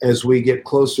 As we get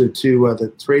closer to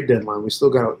the trade deadline, we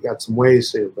still got some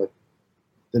ways here, but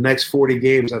the next 40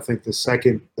 games, I think the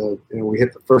second, we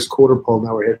hit the first quarter pole,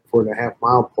 now we're hitting 4.5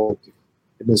 mile pole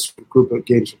in this group of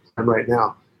games right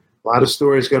now. A lot of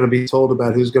stories going to be told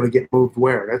about who's going to get moved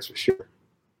where, that's for sure.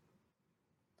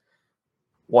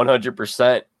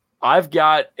 100%. I've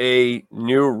got a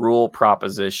new rule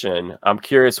proposition. I'm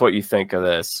curious what you think of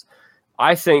this.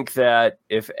 I think that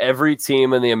if every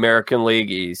team in the American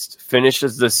League East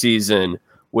finishes the season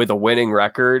with a winning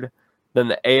record, then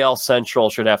the AL Central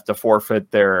should have to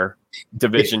forfeit their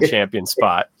division champion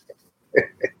spot.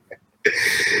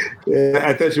 Yeah,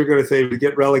 I thought you were going to say we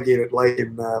get relegated like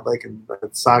in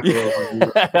soccer.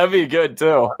 That'd be good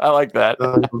too. I like that.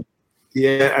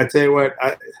 Yeah, I tell you what,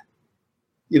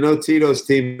 Tito's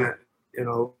team. I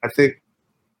think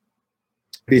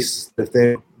if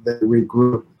they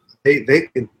regroup. They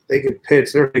can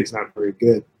pitch. Their thing's not very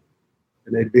good.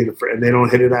 and and they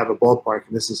don't hit it out of the ballpark.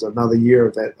 And this is another year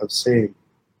of same.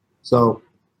 So,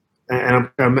 and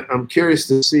I'm curious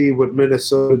to see what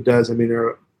Minnesota does. I mean,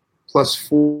 they're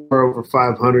 +4 over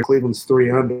 500. Cleveland's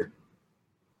 3 under.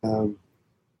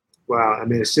 Wow, I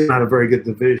mean, it's still not a very good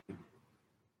division.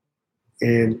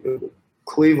 And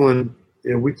Cleveland,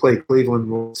 we played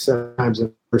Cleveland 7 times in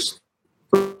the first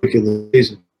week of the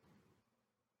season.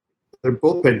 Their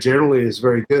bullpen generally is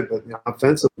very good, but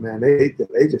offensively, man, they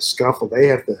just scuffle. They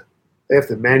have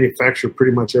to manufacture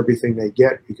pretty much everything they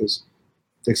get because,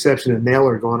 with the exception of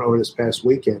Naylor going over this past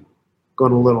weekend,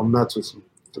 going a little nuts with some,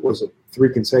 was it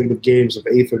 3 consecutive games of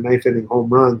 8th or 9th inning home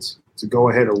runs to go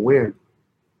ahead or win.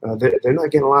 They're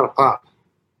not getting a lot of pop.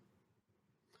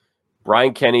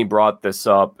 Brian Kenny brought this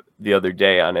up the other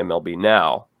day on MLB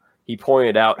Now. He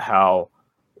pointed out how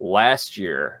last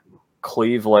year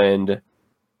Cleveland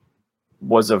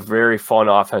was a very fun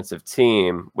offensive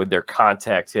team with their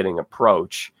contact hitting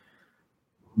approach.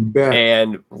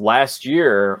 And last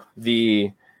year,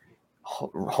 the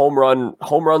home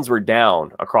runs were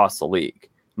down across the league.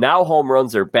 Now home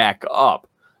runs are back up.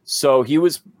 So he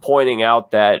was pointing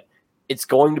out that it's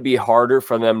going to be harder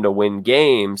for them to win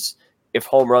games if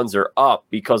home runs are up,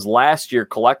 because last year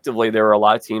collectively there were a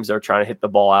lot of teams that were trying to hit the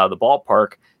ball out of the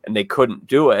ballpark and they couldn't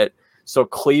do it. So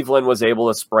Cleveland was able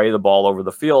to spray the ball over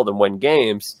the field and win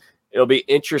games. It'll be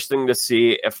interesting to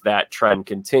see if that trend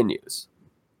continues.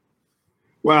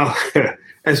 Well,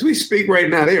 as we speak right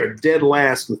now, they are dead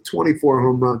last with 24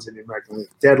 home runs in the American League.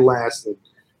 Dead last. And,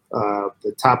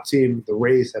 the top team, the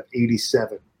Rays, have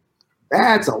 87.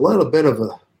 That's a little bit of a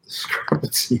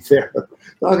discrepancy there.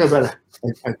 Talking about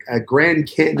a Grand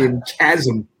Canyon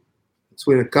chasm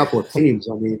between a couple of teams.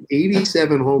 I mean,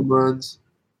 87 home runs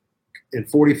in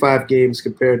 45 games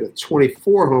compared to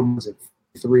 24 home runs in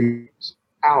 3 games.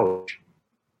 Ouch.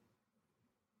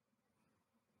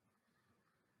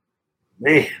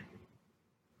 Man.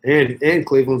 And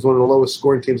Cleveland's one of the lowest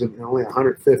scoring teams at only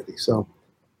 150. So,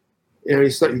 you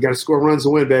got to score runs to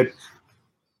win, babe.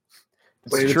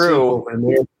 It's true.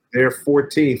 And they're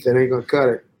 14th. That ain't going to cut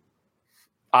it.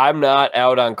 I'm not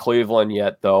out on Cleveland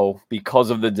yet, though, because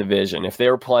of the division. If they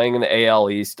were playing in the AL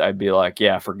East, I'd be like,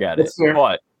 yeah, forget it. Fair.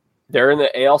 But they're in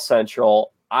the AL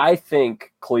Central. I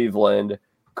think Cleveland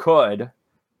could.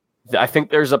 I think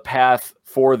there's a path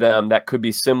for them that could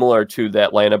be similar to the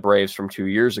Atlanta Braves from 2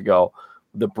 years ago.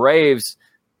 The Braves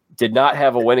did not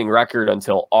have a winning record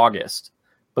until August,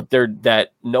 but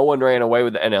that no one ran away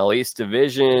with the NL East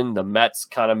division. The Mets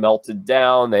kind of melted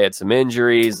down. They had some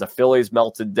injuries. The Phillies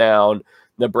melted down.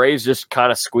 The Braves just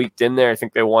kind of squeaked in there. I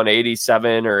think they won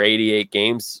 87 or 88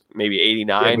 games, maybe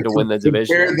 89 to win the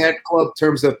division. Compare that club in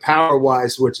terms of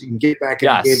power-wise, which you can get back in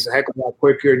the games a heck of a lot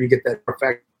quicker, and you get that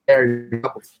perfect there in a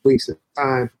couple of weeks at a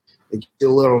time. It gives you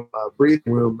a little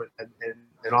breathing room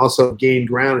and also gain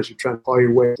ground as you're trying to claw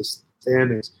your way to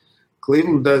standings.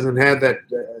 Cleveland doesn't have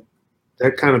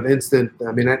that kind of instant,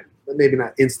 maybe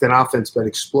not instant offense, but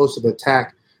explosive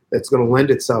attack that's going to lend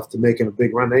itself to making a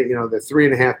big run. They're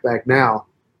 3.5 back now.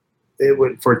 It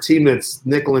would, for a team that's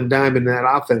nickel and dime in that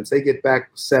offense, they get back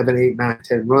 7, 8, 9,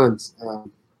 10 runs.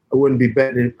 I wouldn't be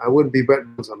betting on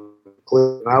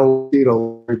Cleveland. I will beat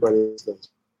everybody else.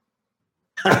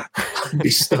 I'd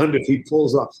be stunned if he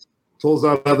pulls off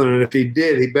other than if he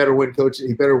did, he better win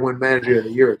manager of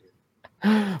the year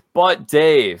again. But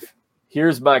Dave,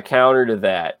 here's my counter to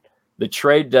that. The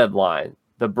trade deadline.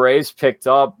 The Braves picked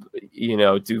up,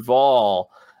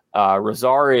 Duvall,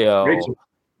 Rosario.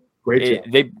 Great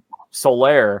job.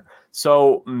 Soler.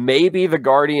 So maybe the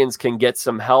Guardians can get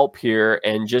some help here,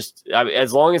 and just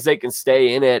as long as they can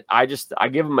stay in it, I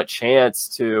give them a chance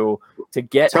to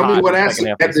get. Tell me what second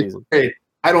half of the season.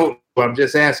 I don't. I'm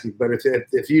just asking, but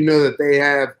if you know that they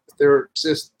have their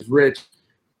system's rich,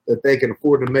 that they can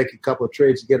afford to make a couple of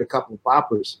trades to get a couple of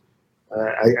poppers.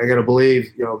 I got to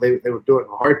believe, they would do it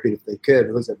in a heartbeat if they could.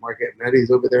 Was it Mark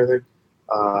Antonetti's over there then?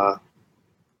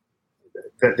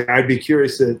 I'd be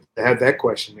curious to have that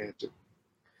question answered.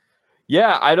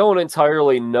 Yeah, I don't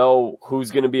entirely know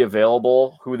who's going to be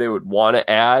available, who they would want to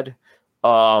add.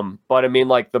 But I mean,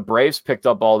 like the Braves picked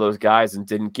up all those guys and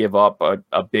didn't give up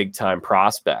a big time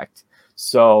prospect.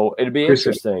 So it'd be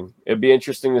interesting. It'd be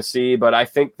interesting to see. But I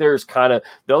think there's kind of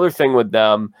the other thing with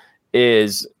them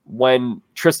is when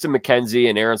Tristan McKenzie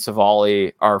and Aaron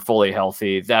Savali are fully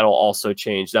healthy, that'll also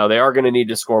change. Now they are going to need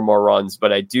to score more runs,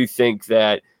 but I do think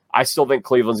that I still think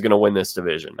Cleveland's going to win this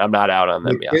division. I'm not out on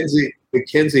them yet.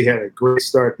 McKenzie had a great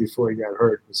start before he got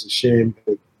hurt. It was a shame.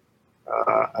 But,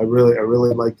 I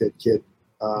really like that kid.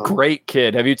 Great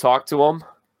kid. Have you talked to him?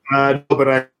 No, but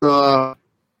I saw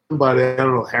somebody, I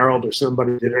don't know, Harold or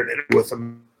somebody did an interview with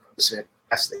him. It was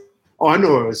fantastic. Oh, I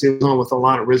know it was. He was on with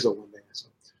Alana Rizzo one day. So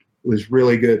it was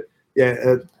really good.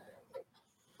 Yeah.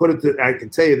 I can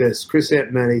tell you this: Chris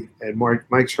Antonetti and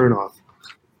Mike Chernoff.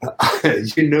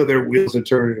 You know their wheels are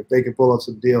turning if they can pull off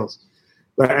some deals.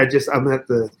 But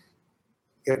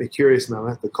got me curious now. I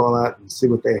have to call out and see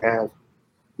what they have.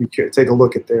 Take a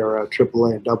look at their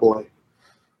AAA and AA.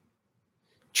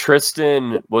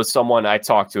 Tristan was someone I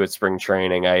talked to at spring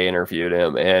training. I interviewed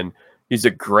him, and he's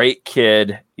a great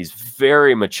kid. He's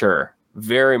very mature,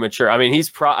 very mature. I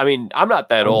mean, I'm not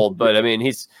that old, but I mean,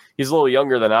 he's a little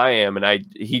younger than I am, and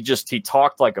he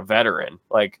talked like a veteran.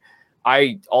 Like,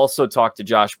 I also talked to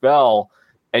Josh Bell,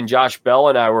 and Josh Bell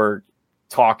and I were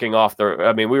talking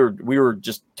we were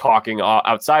just talking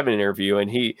outside of an interview, and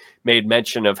he made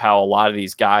mention of how a lot of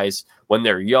these guys, when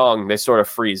they're young, they sort of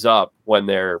freeze up when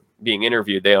they're being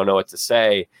interviewed. They don't know what to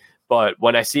say. But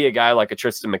when I see a guy like a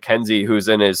Tristan McKenzie, who's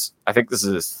I think this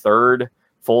is his third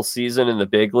full season in the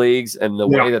big leags, and the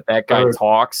way that guy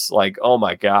talks, like, oh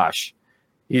my gosh,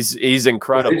 he's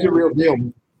incredible. He's a real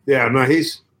deal. Yeah, no,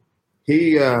 he's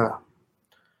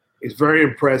very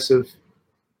impressive.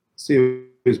 See,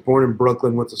 he was born in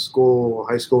Brooklyn, went to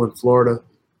high school in Florida.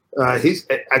 I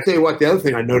tell you what, the other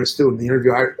thing I noticed too in the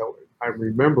interview, I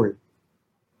remember him,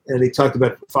 and he talked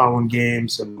about following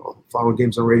games on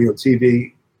radio and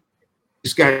TV.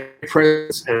 This guy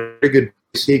presence and very good.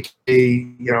 He can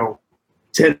be,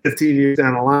 10, 15 years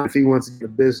down the line, if he wants to get a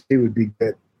business, he would be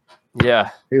good. Yeah.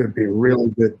 He would be really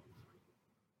good.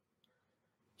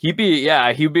 He'd be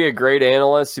a great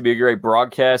analyst. He'd be a great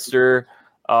broadcaster.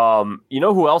 You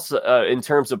know who else in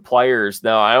terms of players?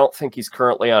 Now, I don't think he's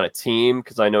currently on a team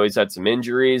because I know he's had some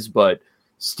injuries, but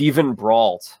Steven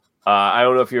Brault. I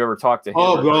don't know if you ever talked to him.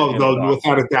 No,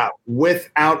 without a doubt.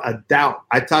 Without a doubt.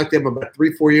 I talked to him about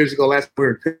 3-4 years ago. Last year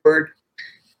in Pittsburgh.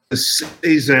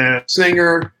 He's a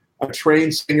singer, a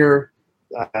trained singer.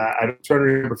 I'm trying to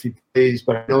remember if he plays,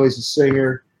 but I know he's a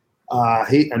singer.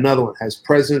 Another one has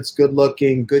presence, good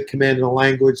looking, good command of the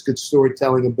language, good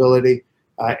storytelling ability,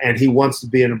 and he wants to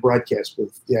be in a broadcast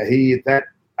booth. Yeah,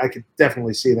 I could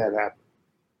definitely see that happen.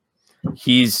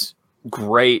 He's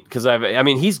great because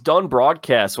he's done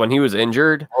broadcasts when he was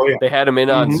injured. Oh, yeah. They had him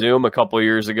in on Zoom a couple of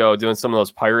years ago doing some of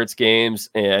those Pirates games,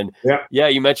 and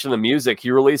you mentioned the music. He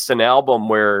released an album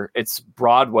where it's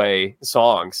Broadway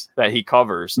songs that he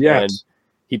covers. Yes. And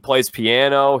he plays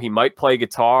piano. He might play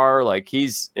guitar. Like,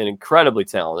 he's an incredibly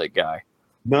talented guy.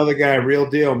 Another guy, real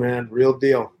deal, man. Real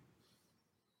deal.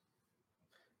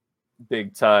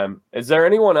 Big time. Is there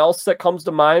anyone else that comes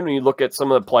to mind when you look at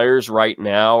some of the players right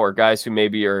now, or guys who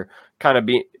maybe are kind of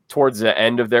towards the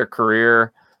end of their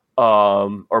career,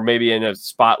 or maybe in a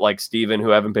spot like Steven who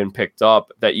haven't been picked up,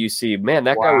 that you see, man,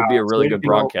 that guy would be a really good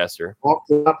broadcaster? Off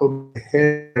the top of my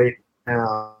head right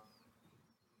now,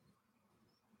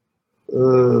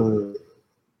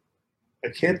 I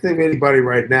can't think of anybody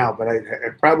right now, but I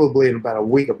probably in about a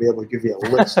week I'll be able to give you a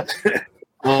list.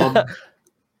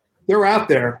 They're out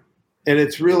there, and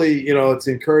it's really, it's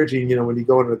encouraging, when you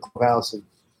go into the clubhouse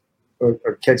or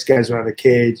catch guys around the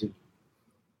cage, and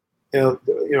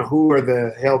who are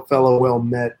the hail fellow, well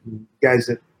met, and guys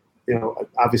that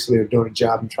obviously are doing a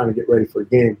job and trying to get ready for a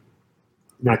game.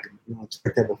 Not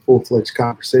expect to have a full-fledged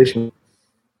conversation,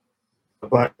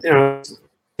 but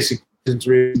basic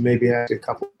maybe ask a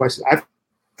couple of questions. I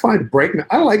find Bregman.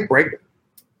 I like Bregman.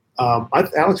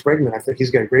 Alex Bregman. I think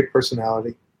he's got a great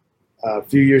personality. A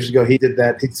few years ago, he did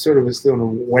that. He sort of was doing a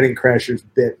Wedding Crashers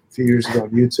bit a few years ago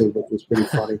on YouTube, which was pretty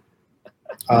funny.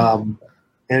 And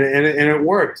it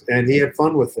worked, and he had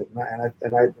fun with it.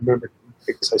 And I remember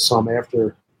because I saw him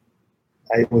after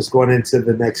I was going into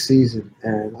the next season,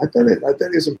 and I thought it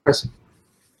was impressive.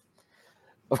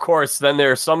 Of course, then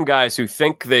there are some guys who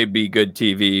think they'd be good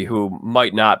TV who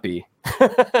might not be.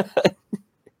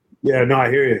 Yeah, no, I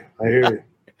hear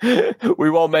you. We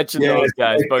won't mention those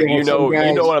guys, but you know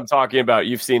what I'm talking about.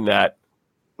 You've seen that.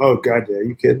 Oh God, yeah,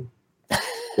 you kidding?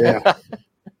 Yeah,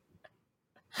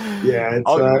 yeah. It's,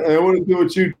 I want to do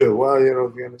what you do. Well, you're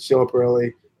going to show up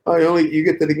early. Oh, you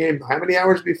get to the game how many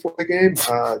hours before the game?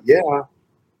 Yeah.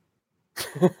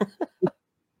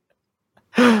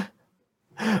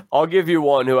 I'll give you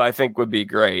one who I think would be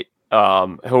great,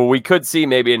 who we could see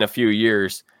maybe in a few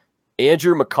years.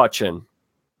 Andrew McCutchen.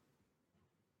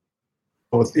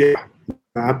 Oh, yeah,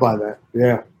 I buy that.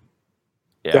 Yeah,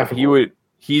 definitely.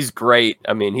 He's great.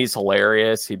 I mean, he's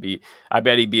hilarious. I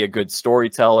bet he'd be a good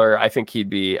storyteller. I think he'd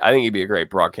be a great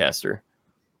broadcaster.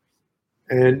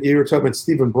 And you were talking about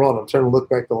Steven Brault. I'm trying to look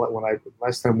back to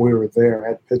last time we were there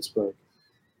at Pittsburgh.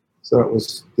 So it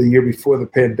was the year before the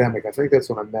pandemic. I think that's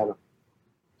when I met him.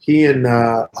 He and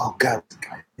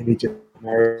he just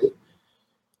married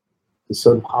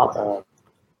some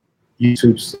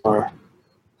YouTube star,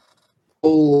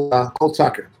 Cole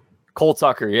Tucker. Cole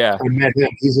Tucker, yeah. I met him.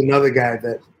 He's another guy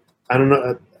that I don't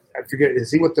know. I forget.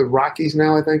 Is he with the Rockies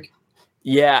now? I think.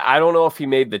 Yeah, I don't know if he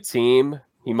made the team.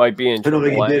 He might be in. I don't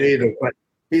think he did either. But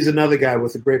he's another guy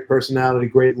with a great personality,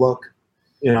 great look.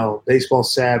 Baseball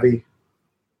savvy.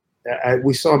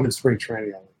 We saw him in spring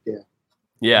training. Yeah.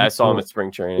 Yeah, I saw him at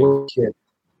spring training.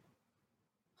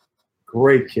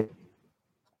 Great kid.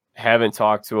 Haven't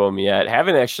talked to him yet.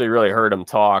 Haven't actually really heard him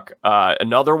talk.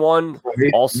 Another one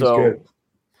also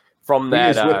from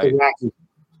that.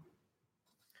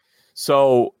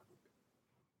 So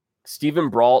Stephen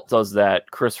Brault does that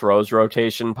Chris Rose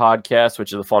rotation podcast,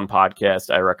 which is a fun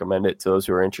podcast. I recommend it to those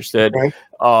who are interested. Okay.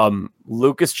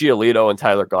 Lucas Giolito and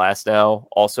Tyler Glasnow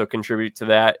also contribute to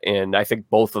that. And I think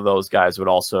both of those guys would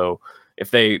also,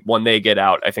 when they get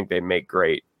out, I think they make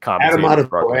great commentators.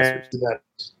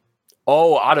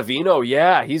 Oh, Ottavino.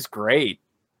 Yeah, he's great.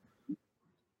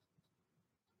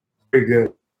 Very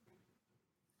good.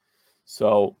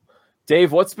 So,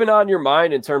 Dave, what's been on your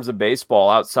mind in terms of baseball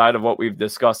outside of what we've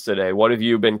discussed today? What have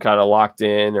you been kind of locked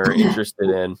in or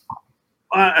interested in?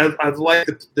 I've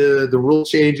liked the rule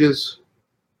changes.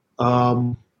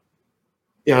 The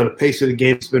pace of the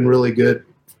game's been really good.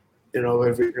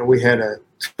 We had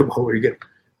we get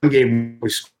one game we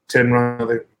scored 10 runs,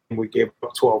 another game we gave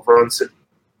up 12 runs.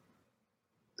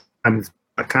 I'm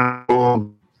kind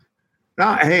of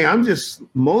hey, I'm just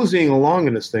moseying along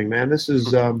in this thing, man. This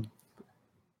is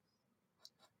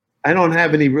I don't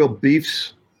have any real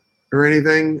beefs or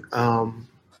anything. I'm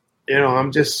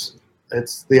just,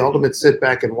 it's the ultimate sit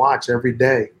back and watch every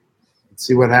day and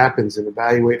see what happens and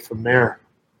evaluate from there.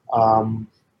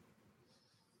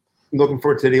 Looking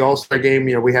forward to the All-Star game.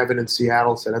 We have it in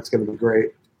Seattle, so that's going to be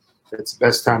great. It's the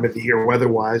best time of the year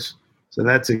weather-wise, so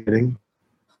that's exciting.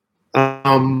 I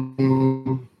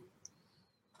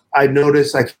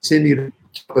continue to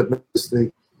notice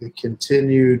the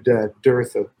continued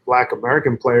dearth of Black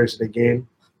American players in the game.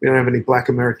 We don't have any Black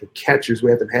American catchers. We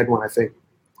haven't had one, I think,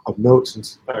 of note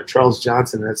since Charles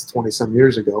Johnson. That's 20-some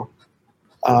years ago.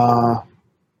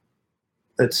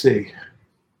 Let's see.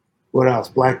 What else?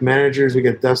 Black managers. We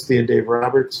got Dusty and Dave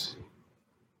Roberts.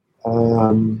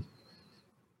 The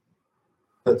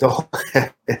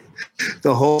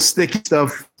whole sticky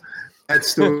stuff. That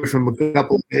story from a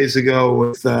couple of days ago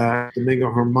with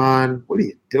Domingo Germán. What are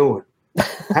you doing?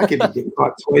 How can you get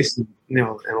caught twice in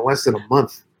less than a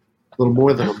month? A little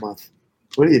more than a month.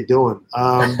 What are you doing?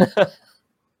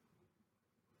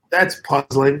 That's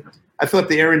puzzling. I thought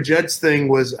the Aaron Judge thing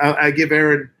was I give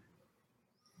Aaron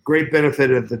great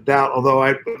benefit of the doubt, although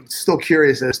I'm still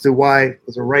curious as to why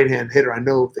as a right-hand hitter. I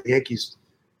know the Yankees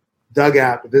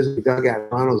dugout, the visiting dugout,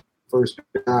 Toronto's first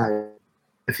guy.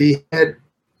 If he had,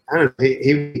 I don't know,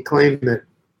 he claimed that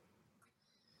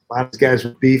a lot of these guys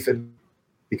were beefing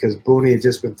because Booney had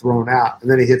just been thrown out, and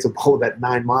then he hits a ball that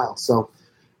 9 miles. So,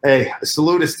 hey, I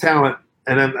salute his talent,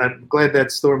 and I'm glad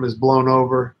that storm is blown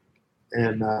over.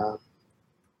 And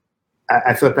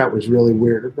I thought that was really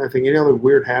weird. I think any other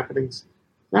weird happenings?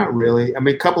 Not really. I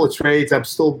mean, a couple of trades. I'm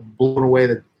still blown away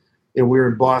that we were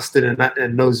in Boston and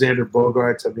no Xander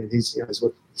Bogaerts. I mean, he's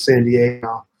with San Diego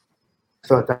now. I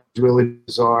thought that was really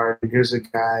bizarre. And here's a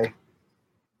guy.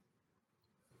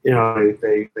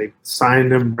 They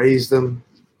signed him, raised him,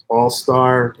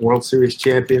 All-Star, World Series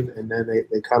champion, and then they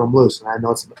cut him loose. And I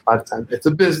know it's a lot of time. It's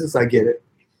a business. I get it.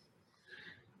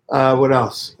 What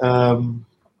else?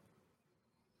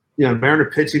 Mariner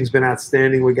pitching's been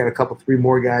outstanding. We got three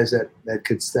more guys that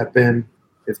could step in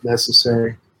if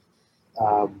necessary.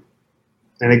 And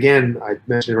again, I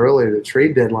mentioned earlier the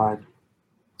trade deadline.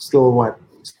 Still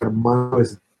it's a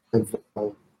month. It's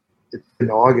in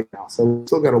August now, so we've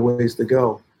still got a ways to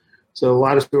go. So a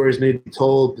lot of stories need to be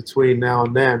told between now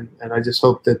and then, and I just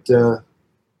hope that,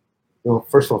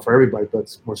 first of all, for everybody,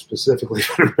 but more specifically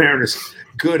for the Mariners,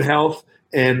 good health,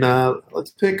 and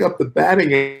let's pick up the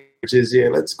batting averages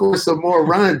here. Let's score some more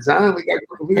runs. Huh?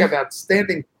 We got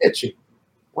outstanding pitching.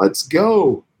 Let's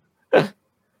go.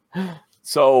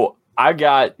 So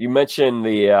you mentioned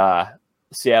the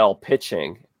Seattle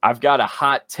pitching. I've got a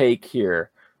hot take here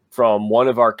from one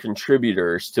of our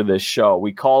contributors to this show.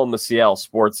 We call him the Seattle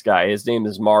sports guy. His name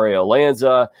is Mario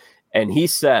Lanza, and he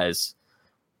says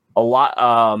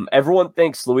everyone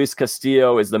thinks Luis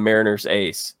Castillo is the Mariners'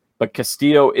 ace, but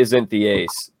Castillo isn't the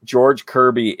ace. George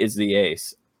Kirby is the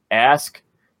ace. Ask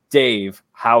Dave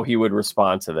how he would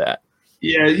respond to that.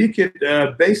 Yeah, you could,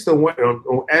 based on what,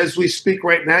 as we speak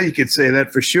right now, you could say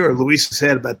that for sure. Luis has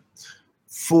had about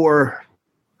 4,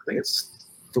 I think it's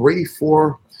 3,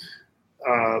 4,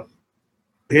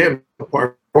 him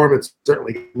apart performance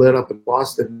certainly lit up in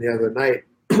Boston the other night.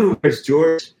 Whereas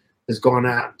George has gone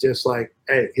out just like,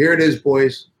 hey, here it is,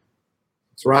 boys.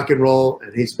 It's rock and roll,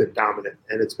 and he's been dominant,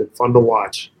 and it's been fun to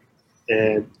watch.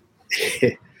 And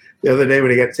the other day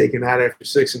when he got taken out after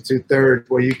 6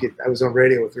 2/3, I was on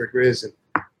radio with Rick Riz and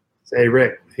say, hey,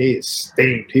 Rick, he is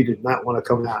stained. He did not want to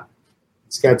come out.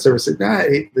 Scott Server said,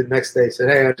 the next day he said,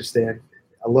 hey, I understand.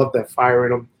 I love that fire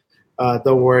in him.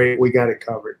 Don't worry, we got it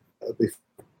covered.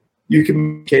 You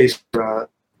can make a case for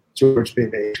George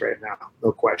being the ace right now,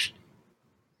 no question.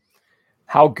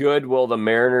 How good will the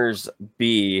Mariners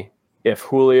be if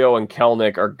Julio and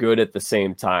Kelenic are good at the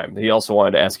same time? He also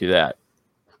wanted to ask you that.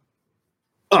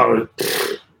 Oh,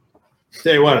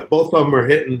 tell you what, both of them are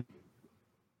hitting,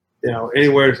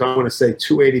 anywhere from, I want to say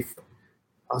 280.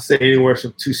 I'll say anywhere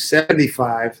from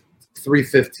 275,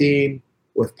 315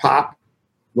 with pop.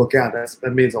 Look out.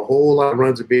 That means a whole lot of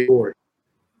runs are being scored.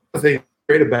 The thing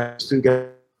great about these two guys,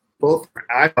 both,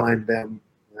 I find them,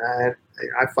 I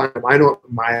know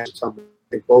my I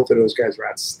think both of those guys are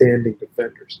outstanding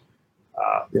defenders.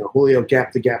 Julio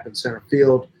gap to gap in center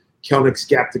field. Kelenic's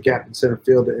gap to gap in center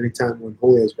field. At any time when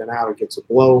Julio's been out or gets a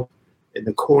blow in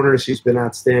the corners, he's been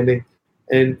outstanding.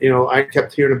 And I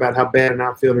kept hearing about how bad an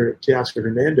outfielder Teoscar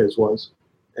Hernandez was,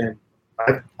 and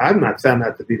I've not found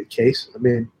that to be the case. I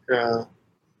mean, he's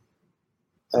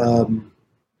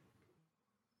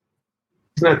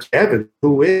not Kevin,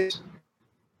 who is,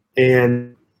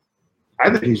 and I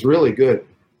think he's really good.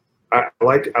 I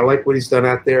like what he's done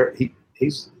out there.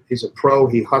 He's a pro.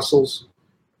 He hustles,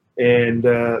 and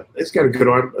he's got a good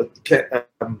arm.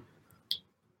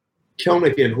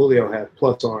 Kelenic and Julio have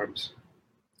plus arms.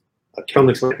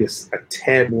 Kelenic's might be a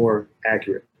tad more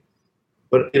accurate,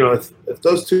 but if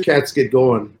those two cats get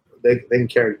going, they can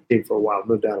carry the team for a while,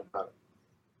 no doubt about it.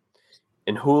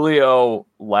 In Julio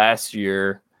last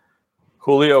year,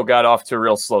 Julio got off to a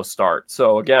real slow start.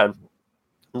 So again,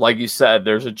 like you said,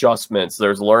 there's adjustments,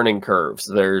 there's learning curves,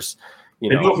 there's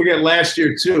And don't forget last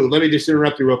year too. Let me just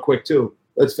interrupt you real quick too.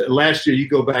 Last year, you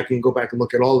go back and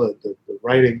look at all the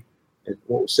writing and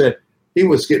what was said. He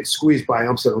was getting squeezed by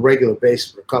umps on a regular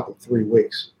basis for a couple, 3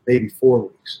 weeks, maybe 4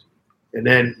 weeks, and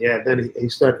then he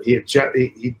started.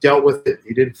 He dealt with it.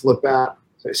 He didn't flip out.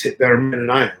 So he's hit better men than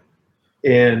I am,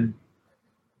 and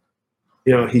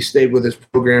he stayed with his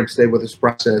program, stayed with his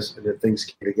process, and then things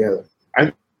came together.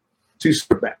 I'm too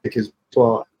far back because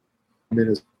I'm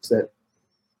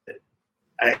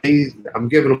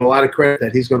giving him a lot of credit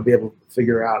that he's going to be able to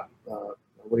figure out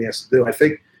what he has to do. I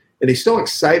think. And he's still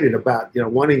excited about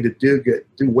wanting to do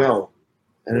well.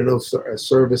 And I know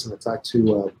Service, and I talked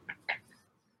to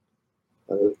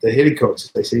the hitting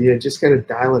coaches. They say, just got to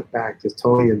dial it back to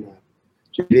Tony and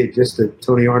JD, just to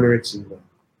Tony Arnerich and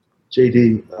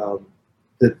JD,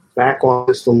 the back off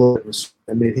just a little bit.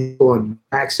 I mean, he's going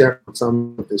max effort on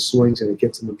some of his swings, and it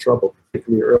gets him in trouble,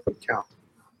 particularly early count.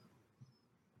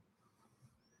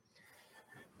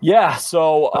 Yeah.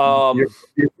 So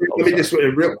let me just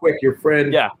real quick. Your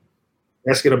friend. Yeah.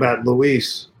 Asking about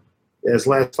Luis, his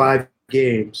last 5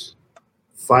 games,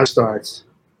 5 starts.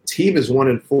 Team is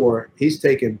 1-4. He's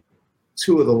taken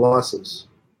 2 of the losses.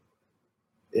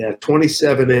 Yeah,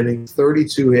 27 innings,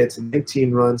 32 hits,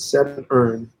 19 runs, 7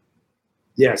 earned.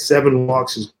 Yeah, 7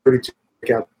 walks is 32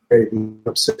 out.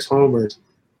 Up 6 homers,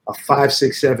 a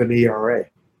 5.67 ERA.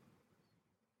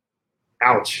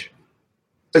 Ouch.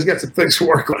 He's got some things to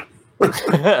work on.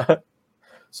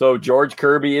 So George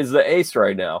Kirby is the ace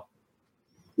right now.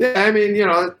 Yeah, I mean,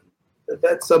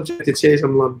 that's subject to change.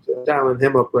 I'm dialing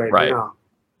him up right now.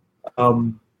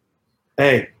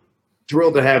 Hey,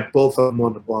 thrilled to have both of them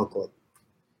on the ball club.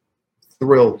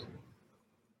 Thrilled.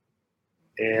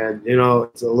 And,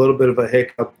 it's a little bit of a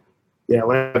hiccup. Yeah,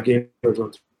 last game was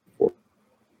on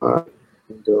 4.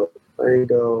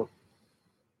 Bingo.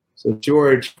 So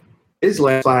George, his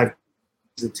last 5,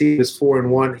 the team is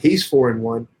 4-1. He's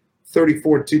 4-1.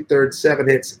 34 2/3, 7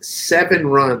 hits, 7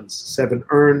 runs, 7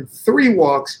 earned, 3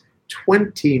 walks,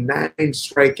 29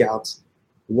 strikeouts,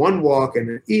 1 walk, and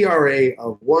an ERA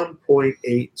of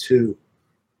 1.82.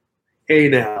 Hey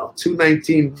now,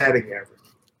 219 batting average.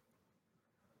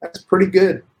 That's pretty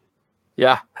good.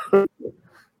 Yeah.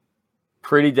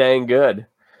 Pretty dang good.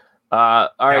 All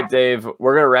right, Dave,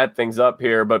 we're going to wrap things up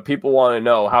here, but people want to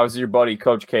know, how's your buddy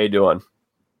Coach K doing?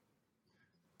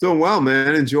 Doing well,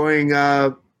 man. Enjoying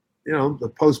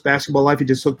the post-basketball life. He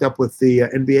just hooked up with the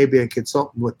NBA, being a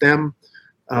consultant with them.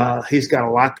 He's got a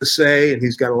lot to say, and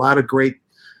he's got a lot of great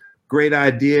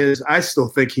ideas. I still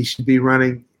think he should be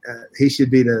running. He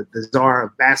should be the czar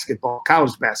of basketball,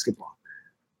 college basketball.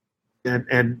 And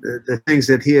the things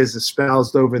that he has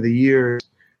espoused over the years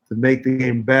to make the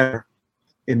game better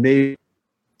and maybe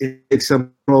take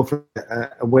some control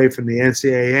away from the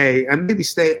NCAA and maybe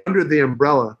stay under the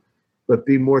umbrella, but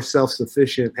be more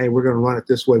self-sufficient. Hey, we're going to run it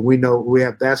this way. We know we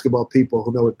have basketball people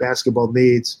who know what basketball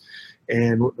needs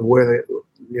and where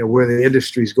the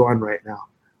industry's going right now.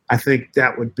 I think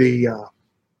that would be a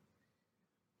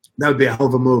hell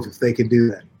of a move if they could do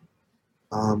that.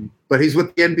 But he's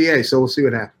with the NBA, so we'll see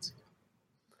what happens.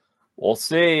 We'll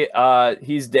see.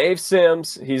 He's Dave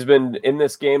Sims. He's been in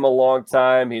this game a long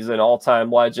time. He's an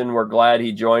all-time legend. We're glad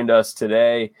he joined us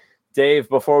today. Dave,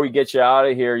 before we get you out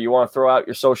of here, you want to throw out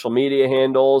your social media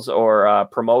handles or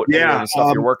promote any of the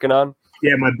stuff you're working on?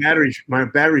 Yeah, my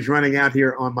battery's running out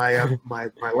here on my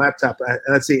my laptop.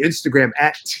 Let's see, Instagram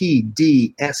at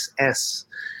TDSS,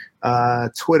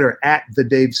 Twitter at The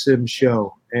Dave Sims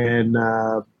Show, and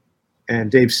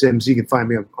Dave Sims. You can find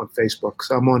me on Facebook.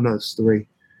 So I'm on those three.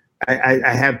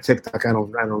 I have TikTok. I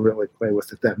don't really play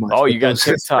with it that much. Oh, you got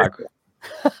TikTok?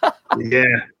 Yeah.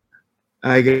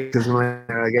 I guess my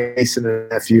niece and a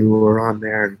nephew who are on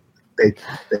there, and they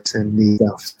send me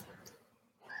stuff.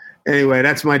 Anyway,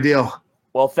 that's my deal.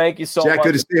 Well, thank you so much. Jack,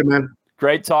 good to see you, man.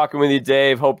 Great talking with you,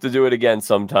 Dave. Hope to do it again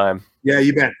sometime. Yeah,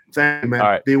 you bet. Thank you, man. All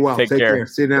right. Be well. Take care.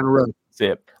 See you down the road. See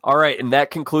you. All right, and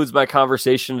that concludes my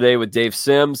conversation today with Dave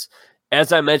Sims.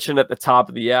 As I mentioned at the top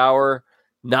of the hour,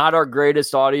 not our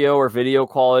greatest audio or video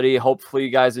quality. Hopefully you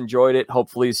guys enjoyed it.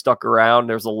 Hopefully you stuck around.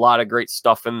 There's a lot of great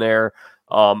stuff in there.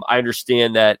 I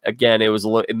understand that, again,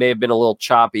 it may have been a little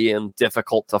choppy and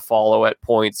difficult to follow at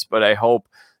points, but I hope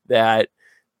that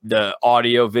the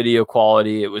audio video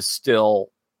quality, it was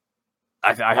still,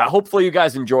 hopefully you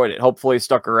guys enjoyed it. Hopefully you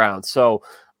stuck around. So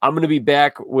I'm going to be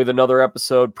back with another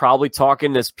episode, probably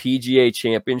talking this PGA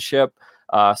Championship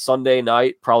Sunday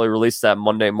night, probably release that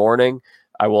Monday morning.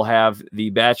 I will have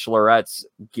the Bachelorette's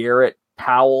Garrett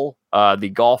Powell,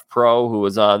 the golf pro who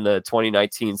was on the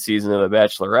 2019 season of the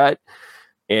Bachelorette.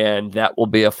 And that will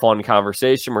be a fun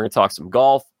conversation. We're going to talk some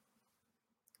golf.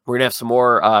 We're going to have some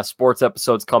more sports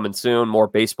episodes coming soon, more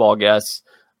baseball guests,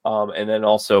 and then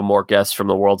also more guests from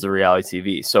the worlds of reality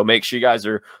TV. So make sure you guys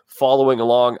are following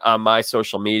along on my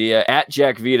social media at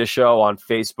Jack Vita Show on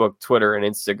Facebook, Twitter, and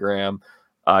Instagram.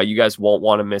 You guys won't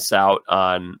want to miss out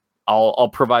on. I'll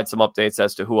provide some updates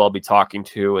as to who I'll be talking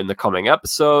to in the coming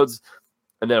episodes.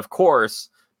 And then, of course,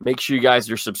 make sure you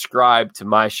guys are subscribed to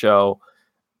my show,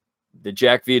 The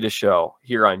Jack Vita Show,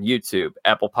 here on YouTube,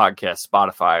 Apple Podcasts,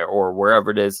 Spotify, or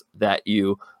wherever it is that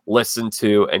you listen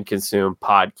to and consume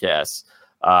podcasts.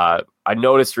 I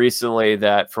noticed recently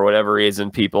that for whatever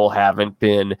reason, people haven't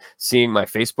been seeing my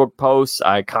Facebook posts.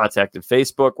 I contacted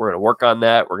Facebook. We're going to work on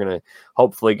that. We're going to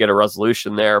hopefully get a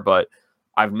resolution there, but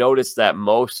I've noticed that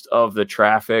most of the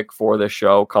traffic for the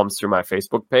show comes through my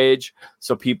Facebook page.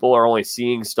 So people are only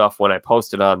seeing stuff when I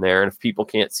post it on there. And if people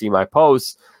can't see my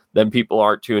posts, then people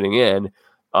aren't tuning in.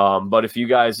 But if you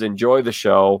guys enjoy the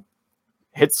show,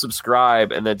 hit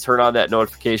subscribe and then turn on that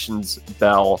notifications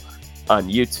bell on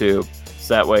YouTube.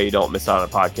 So that way you don't miss out on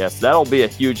a podcast. That'll be a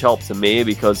huge help to me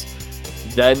because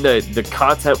then the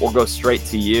content will go straight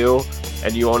to you.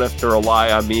 And you won't have to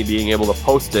rely on me being able to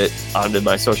post it onto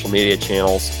my social media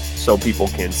channels so people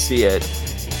can see it.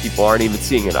 People aren't even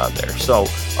seeing it on there. So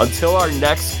until our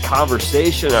next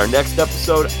conversation, our next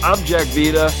episode, I'm Jack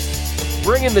Vita,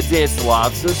 bringing the dance to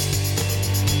lobsters.